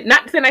 not saying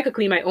I could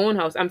clean my own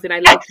house. I'm saying I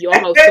like your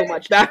house so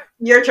much that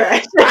you're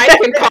trash. I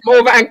can come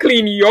over and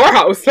clean your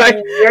house. Like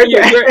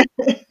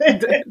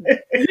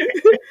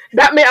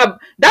that may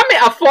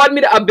afford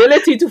me the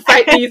ability to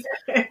fight these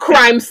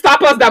Crime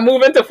Stoppers that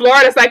move into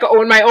Florida so I can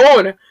own my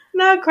own.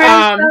 Not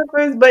Crime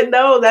Stoppers, but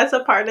no, that's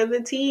a part of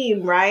the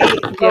team, right?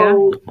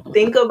 So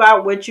think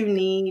about what you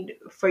need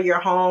for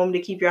your home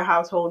to keep your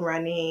household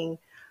running.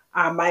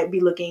 I might be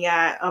looking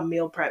at a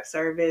meal prep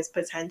service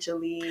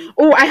potentially.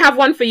 Oh, I have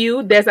one for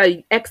you. There's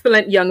an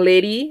excellent young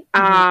lady.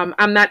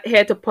 I'm not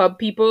here to pub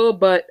people,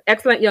 but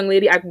excellent young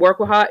lady. I work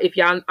with her. If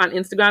you're on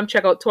Instagram,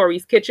 check out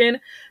Tori's Kitchen.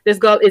 This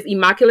girl is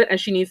immaculate and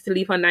she needs to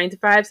leave her 9 to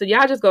 5. So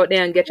y'all just go out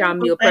there and get y'all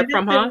meal prep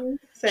from her.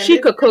 She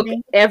could cook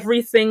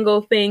every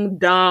single thing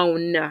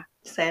down.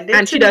 Send it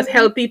and she does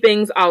healthy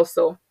things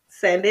also.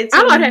 Send it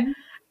to me.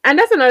 And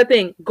that's another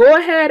thing. Go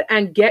ahead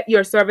and get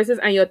your services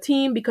and your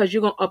team because you're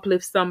going to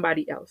uplift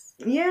somebody else.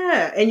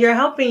 Yeah, and you're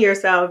helping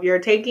yourself. You're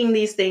taking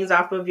these things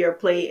off of your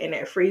plate and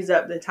it frees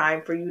up the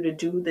time for you to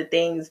do the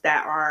things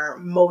that are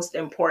most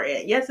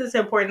important. Yes, it's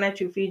important that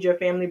you feed your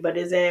family, but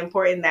is it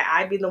important that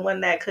I be the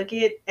one that cook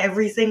it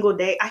every single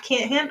day? I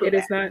can't handle It that.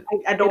 is not.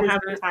 I don't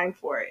have the time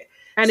for it.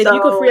 And if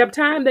you could free up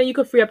time, then you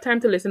could free up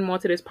time to listen more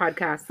to this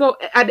podcast. So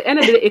at the end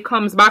of the day, it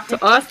comes back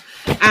to us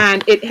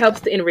and it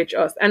helps to enrich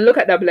us. And look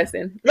at the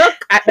blessing. Look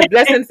at the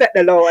blessing, said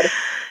the Lord.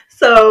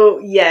 So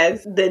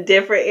yes, the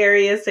different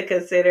areas to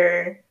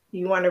consider.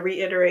 You want to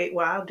reiterate?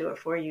 Well, I'll do it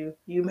for you.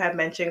 You have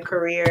mentioned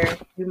career.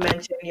 You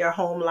mentioned your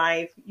home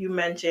life. You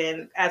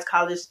mentioned as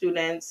college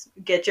students,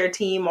 get your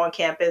team on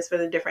campus for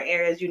the different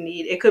areas you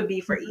need. It could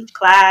be for each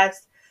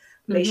class.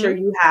 Make sure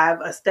you have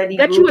a study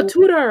group. Get you a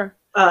tutor.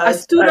 A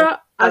tutor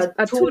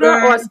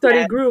or a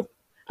study group.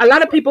 A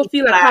lot of people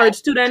feel like college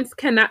students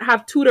cannot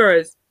have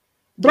tutors.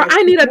 Bro,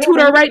 I need a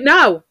tutor right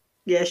now.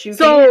 Yes, you can.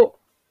 So,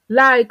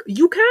 like,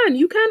 you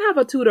can have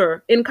a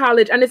tutor in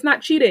college, and it's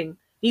not cheating.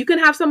 You can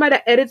have somebody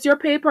that edits your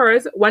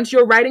papers. Once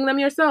you're writing them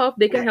yourself,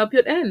 they can help you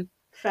at the end.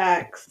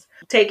 Facts.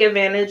 Take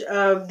advantage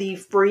of the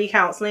free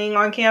counseling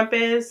on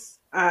campus.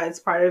 It's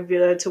part of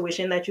your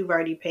tuition that you've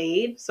already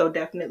paid. So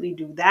definitely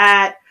do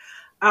that.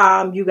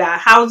 You got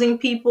housing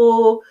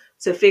people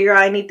to figure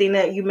out anything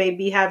that you may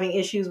be having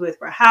issues with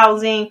for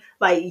housing.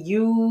 Like,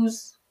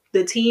 use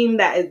the team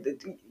that,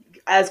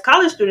 as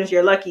college students,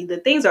 you're lucky. The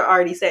things are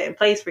already set in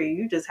place for you.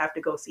 You just have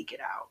to go seek it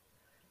out.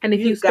 And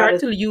if you start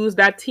to use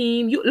that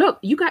team,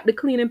 you got the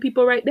cleaning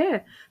people right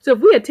there. So if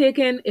we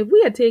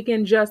had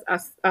taken just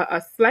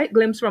a slight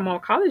glimpse from our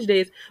college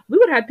days, we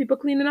would have had people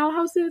cleaning our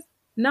houses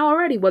now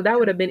already. Well, that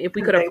would have been if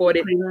we could afford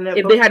it,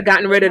 if they had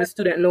gotten rid of the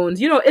student loans.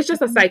 It's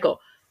just a cycle.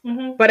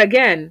 Mm-hmm. But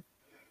again,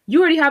 you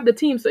already have the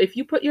team. So if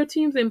you put your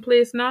teams in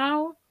place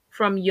now,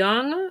 from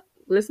young,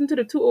 listen to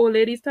the two old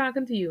ladies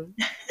talking to you.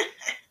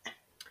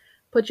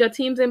 Put your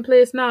teams in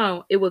place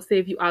now. It will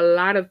save you a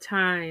lot of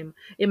time.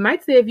 It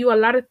might save you a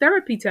lot of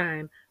therapy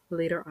time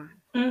later on.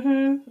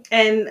 Mm-hmm.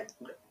 And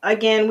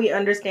again, we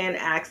understand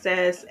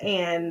access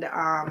and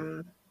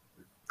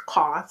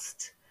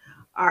cost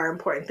are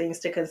important things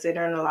to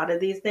consider in a lot of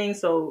these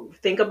things. So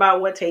think about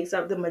what takes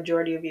up the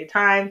majority of your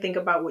time. Think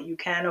about what you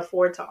can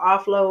afford to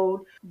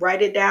offload.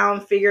 Write it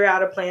down. Figure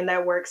out a plan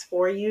that works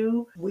for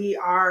you. We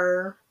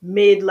are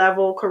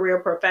mid-level career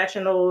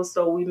professionals,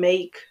 so we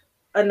make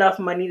enough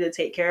money to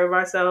take care of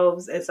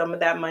ourselves, and some of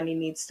that money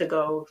needs to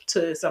go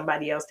to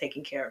somebody else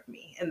taking care of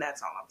me, and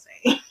that's all I'm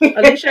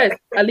saying.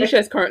 Alicia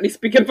is currently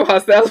speaking for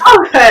herself.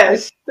 Oh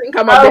gosh. I think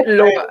I'm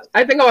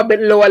a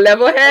bit lower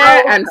level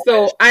here, and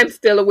so I'm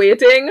still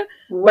waiting,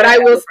 but I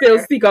will still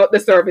seek out the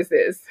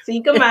services.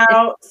 Seek them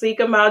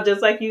out,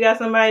 just like you got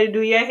somebody to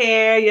do your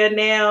hair, your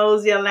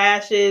nails, your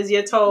lashes,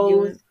 your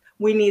toes.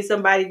 We need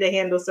somebody to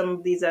handle some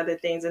of these other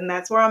things, and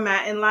that's where I'm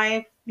at in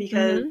life.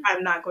 Because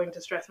I'm not going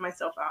to stress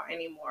myself out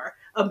anymore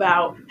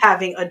about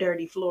having a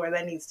dirty floor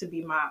that needs to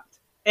be mopped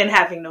and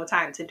having no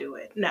time to do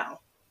it. No.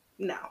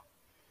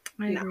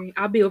 I agree.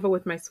 I'll be over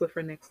with my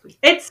Swiffer next week.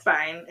 It's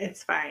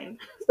fine.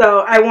 So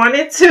I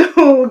wanted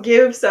to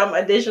give some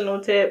additional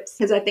tips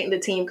because I think the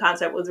team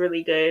concept was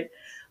really good.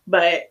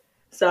 But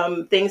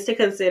some things to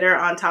consider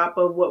on top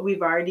of what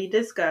we've already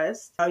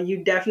discussed.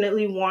 You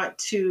definitely want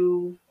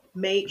to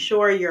make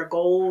sure your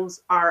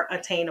goals are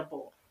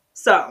attainable.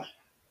 So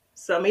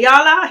some of y'all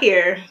out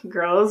here,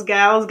 girls,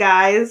 gals,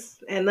 guys,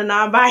 and the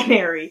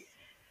non-binary,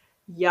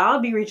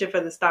 y'all be reaching for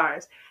the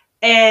stars.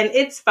 And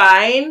it's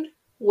fine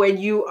when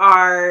you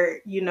are,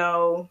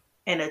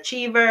 an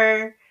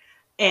achiever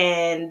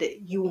and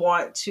you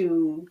want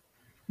to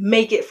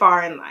make it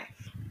far in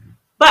life.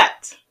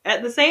 But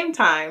at the same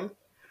time,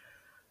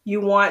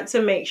 you want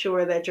to make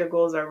sure that your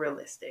goals are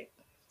realistic.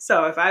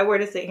 So if I were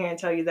to sit here and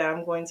tell you that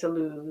I'm going to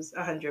lose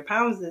 100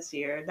 pounds this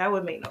year, that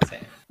would make no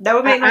sense. That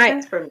would make no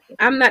sense for me.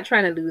 I'm not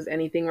trying to lose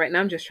anything right now.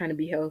 I'm just trying to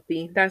be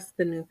healthy. That's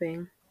the new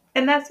thing.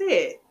 And that's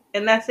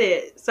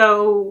it.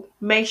 So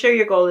make sure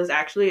your goal is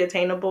actually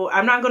attainable.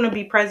 I'm not going to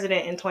be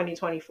president in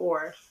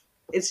 2024.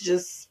 It's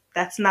just,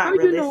 that's not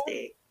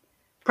realistic.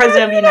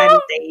 President of the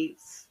United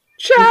States.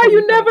 Child,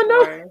 you never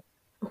know.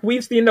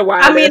 We've seen the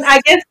wildest. I mean,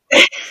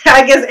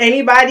 I guess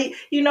anybody,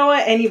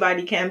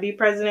 anybody can be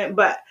president.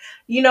 But,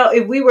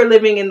 if we were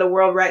living in the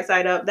world right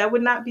side up, that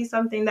would not be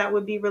something that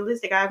would be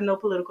realistic. I have no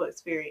political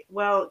experience.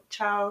 Well,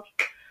 child.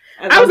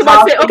 I was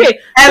about to say, okay,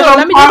 so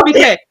let me just be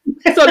clear.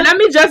 So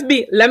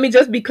let me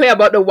just be clear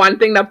about the one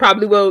thing that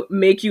probably will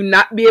make you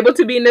not be able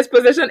to be in this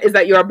position is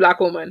that you're a Black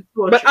woman.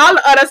 Well, but all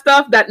the other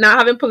stuff, that not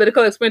having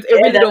political experience, it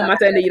really don't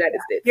matter in the United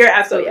States. You're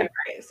absolutely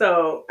right.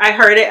 So I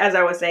heard it as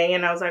I was saying,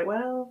 and I was like,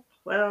 well.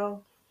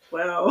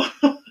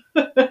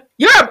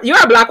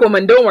 You're a Black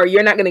woman. Don't worry,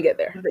 you're not gonna get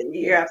there.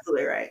 You're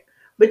absolutely right.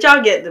 But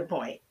y'all get the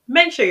point.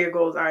 Make sure your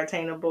goals are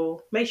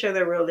attainable. Make sure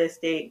they're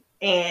realistic.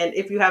 And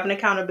if you have an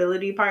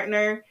accountability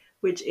partner,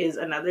 which is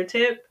another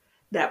tip,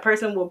 that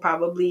person will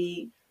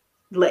probably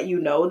let you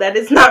know that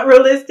it's not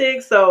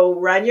realistic. So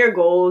run your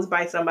goals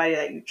by somebody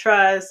that you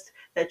trust,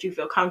 that you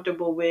feel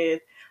comfortable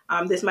with.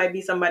 This might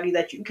be somebody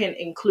that you can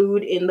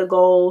include in the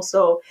goal.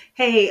 So,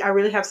 hey, I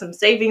really have some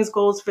savings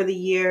goals for the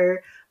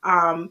year.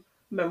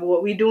 Remember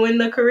what we do in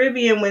the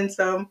Caribbean when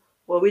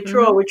what we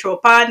throw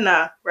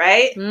partner,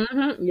 right?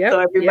 So Yep.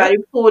 everybody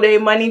pool their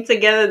money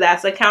together.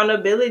 That's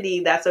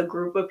accountability. That's a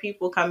group of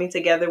people coming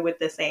together with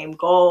the same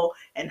goal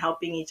and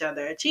helping each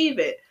other achieve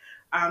it.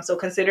 So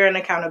consider an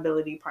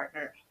accountability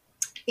partner.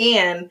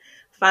 And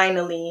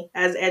finally,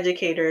 as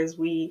educators,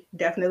 we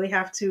definitely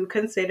have to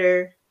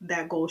consider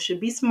that goals should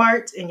be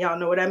smart. And y'all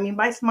know what I mean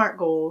by smart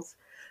goals.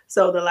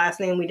 So the last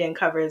thing we didn't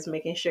cover is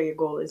making sure your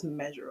goal is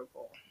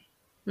measurable.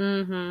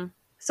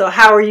 So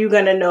how are you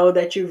going to know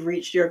that you've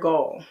reached your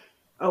goal?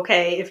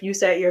 Okay, if you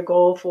set your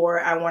goal for,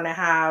 I want to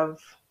have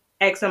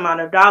X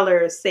amount of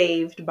dollars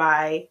saved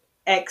by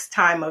X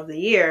time of the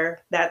year,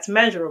 that's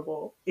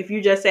measurable. If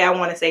you just say, I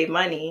want to save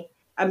money,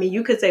 I mean,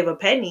 you could save a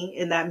penny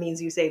and that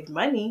means you saved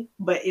money,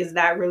 but is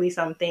that really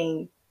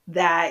something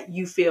that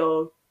you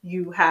feel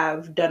you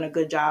have done a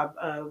good job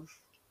of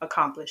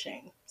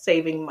accomplishing?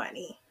 Saving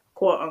money,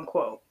 quote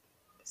unquote.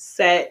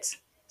 Set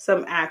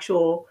some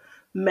actual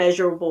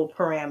measurable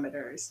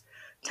parameters.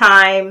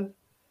 Time,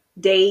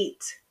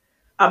 date,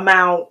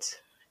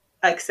 amount,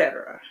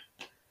 etc.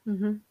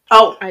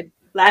 Oh,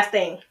 last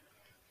thing.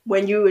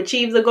 When you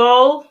achieve the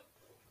goal,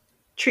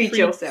 treat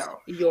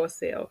yourself.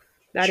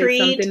 That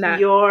treat is something that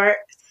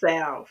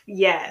yourself.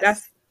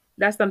 Yes.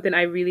 That's something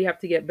I really have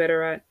to get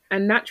better at.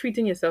 And not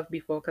treating yourself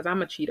before, because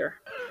I'm a cheater.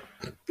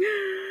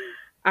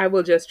 I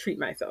will just treat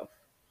myself.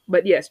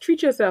 But yes,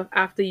 treat yourself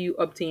after you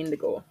obtain the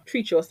goal.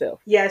 Treat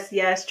yourself.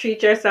 Yes.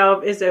 Treat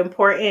yourself. Is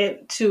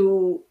important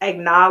to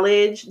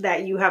acknowledge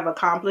that you have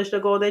accomplished a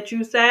goal that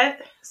you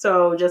set.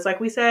 So just like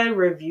we said,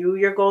 review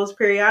your goals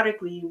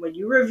periodically. When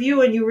you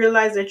review and you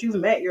realize that you've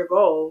met your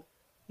goal,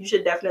 you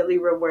should definitely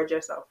reward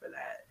yourself for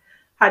that.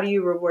 How do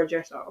you reward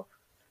yourself?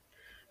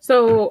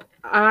 So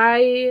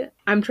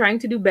I'm trying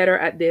to do better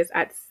at this,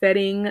 at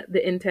setting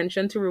the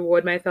intention to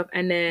reward myself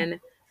and then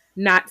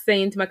not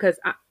saying to my, because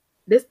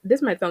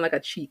this might sound like a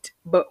cheat,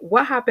 but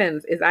what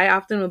happens is I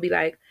often will be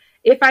like,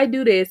 if I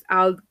do this,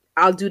 I'll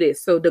do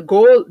this. So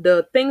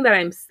the thing that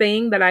I'm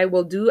saying that I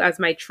will do as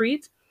my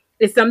treat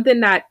is something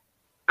that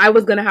I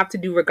was gonna have to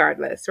do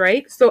regardless,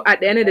 right? So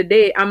at the end of the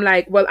day, I'm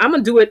like, well, I'm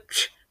gonna do it,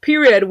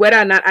 period, whether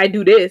or not I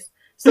do this.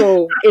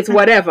 So it's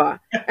whatever.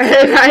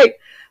 Like,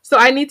 so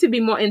I need to be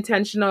more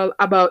intentional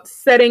about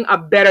setting a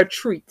better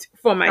treat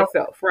for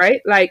myself,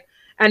 right? Like,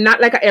 and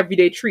not like an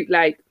everyday treat.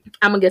 Like,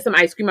 I'm gonna get some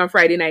ice cream on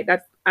Friday night.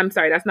 I'm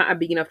sorry, that's not a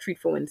big enough treat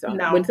for Winsome.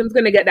 No. Winsome's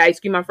gonna get the ice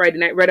cream on Friday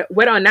night.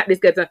 Whether or not this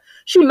gets done,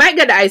 she might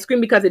get the ice cream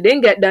because it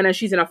didn't get done and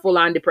she's in a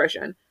full-on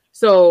depression.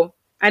 So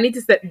I need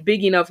to set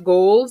big enough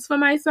goals for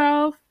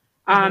myself,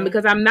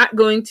 because I'm not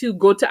going to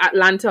go to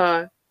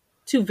Atlanta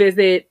to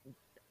visit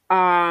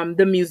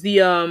the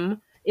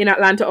museum in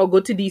Atlanta or go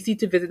to DC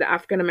to visit the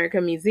African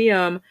American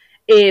Museum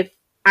if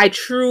I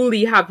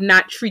truly have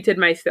not treated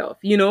myself,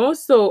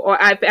 so,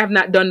 or I have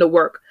not done the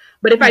work.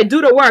 But if I do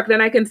the work, then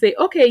I can say,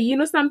 okay, you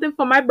know something,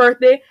 for my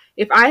birthday,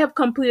 if I have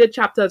completed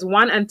chapters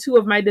 1 and 2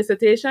 of my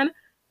dissertation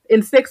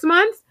in 6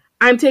 months,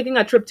 I'm taking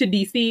a trip to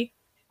DC,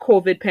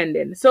 COVID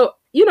pending. So,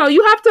 you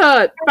have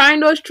to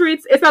find those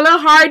treats. It's a little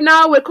hard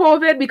now with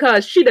COVID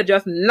because she'd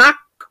just knock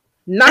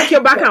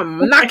your back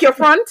and knock your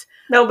front.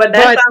 No, but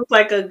that sounds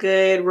like a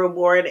good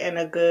reward and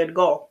a good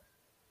goal.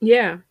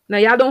 Yeah. Now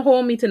y'all don't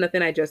hold me to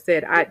nothing I just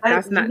said.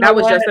 That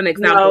was just an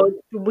example.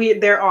 No,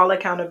 they're all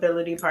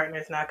accountability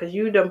partners now because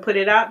you done put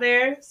it out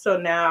there. So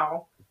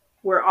now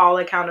we're all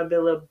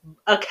accountability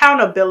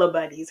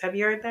buddies. Have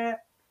you heard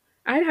that?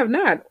 I have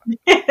not.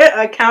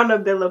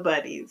 Accountability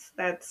buddies.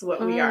 That's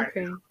what we are.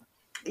 Okay.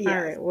 Yes.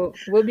 All right.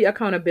 We'll be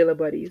accountability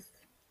buddies.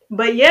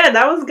 But yeah,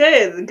 that was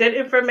good. Good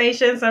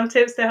information. Some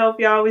tips to help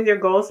y'all with your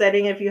goal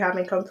setting if you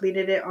haven't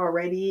completed it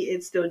already.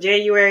 It's still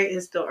January.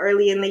 It's still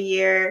early in the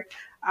year.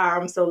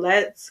 So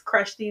let's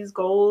crush these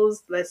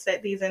goals. Let's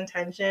set these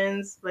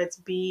intentions. Let's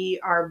be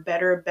our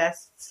better,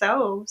 best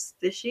selves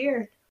this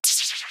year.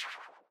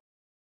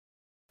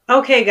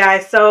 Okay,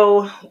 guys.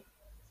 So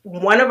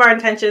one of our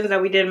intentions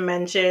that we didn't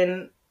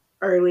mention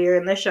earlier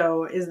in the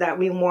show is that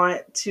we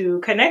want to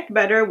connect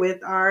better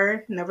with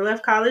our Never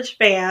Left College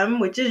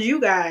fam, which is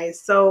you guys.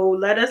 So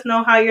let us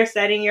know how you're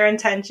setting your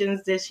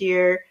intentions this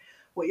year,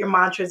 what your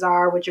mantras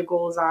are, what your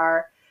goals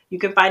are. You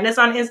can find us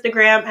on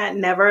Instagram at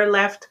Never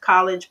Left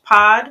College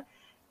Pod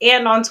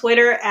and on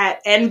Twitter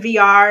at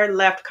NVR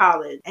Left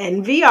College.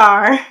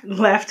 NVR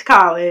Left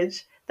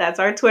College. That's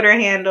our Twitter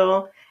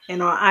handle.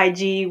 And on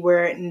IG,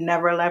 we're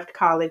Never Left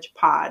College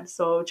Pod.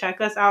 So check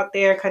us out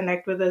there.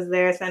 Connect with us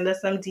there. Send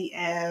us some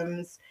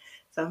DMs,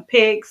 some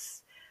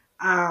pics.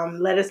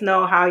 Let us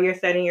know how you're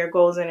setting your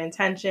goals and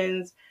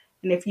intentions.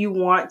 And if you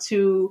want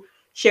to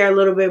share a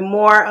little bit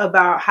more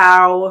about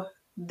how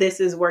this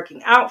is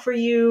working out for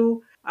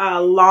you,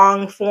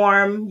 long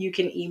form, you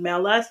can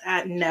email us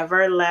at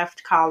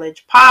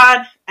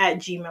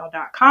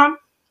neverleftcollegepod@gmail.com.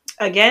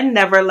 Again,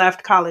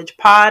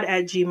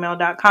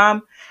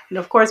 neverleftcollegepod@gmail.com. And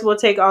of course, we'll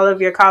take all of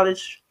your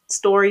college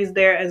stories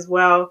there as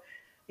well.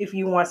 If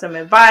you want some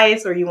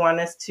advice or you want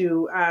us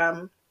to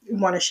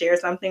want to share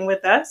something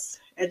with us,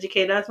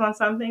 educate us on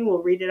something,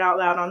 we'll read it out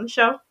loud on the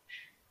show.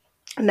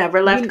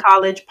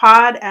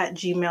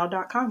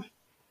 Neverleftcollegepod@gmail.com.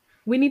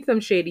 We need some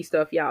shady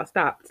stuff, y'all.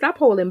 Stop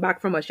holding back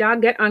from us. Y'all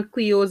get on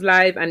Cleo's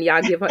live and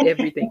y'all give her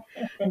everything.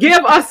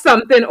 Give us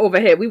something over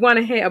here. We want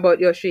to hear about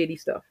your shady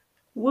stuff.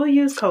 We'll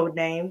use code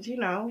names,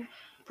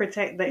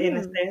 protect the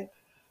innocent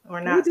or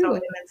not so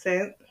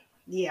innocent.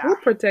 Yeah. We'll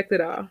protect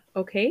it all.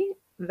 Okay.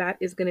 That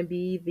is going to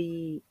be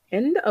the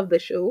end of the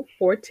show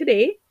for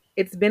today.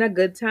 It's been a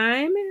good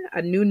time.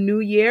 A new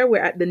year.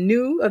 We're at the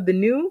new of the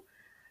new.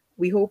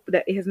 We hope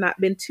that it has not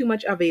been too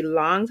much of a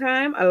long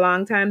time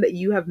that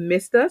you have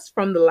missed us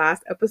from the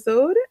last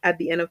episode at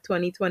the end of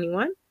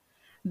 2021.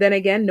 Then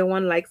again, no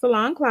one likes a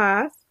long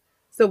class.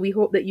 So we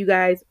hope that you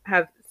guys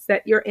have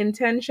set your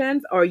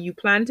intentions or you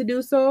plan to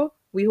do so.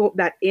 We hope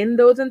that in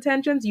those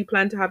intentions, you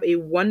plan to have a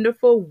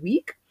wonderful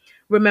week.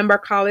 Remember,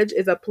 college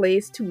is a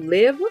place to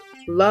live,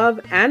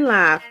 love, and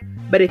laugh.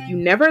 But if you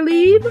never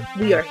leave,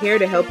 we are here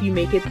to help you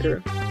make it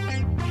through.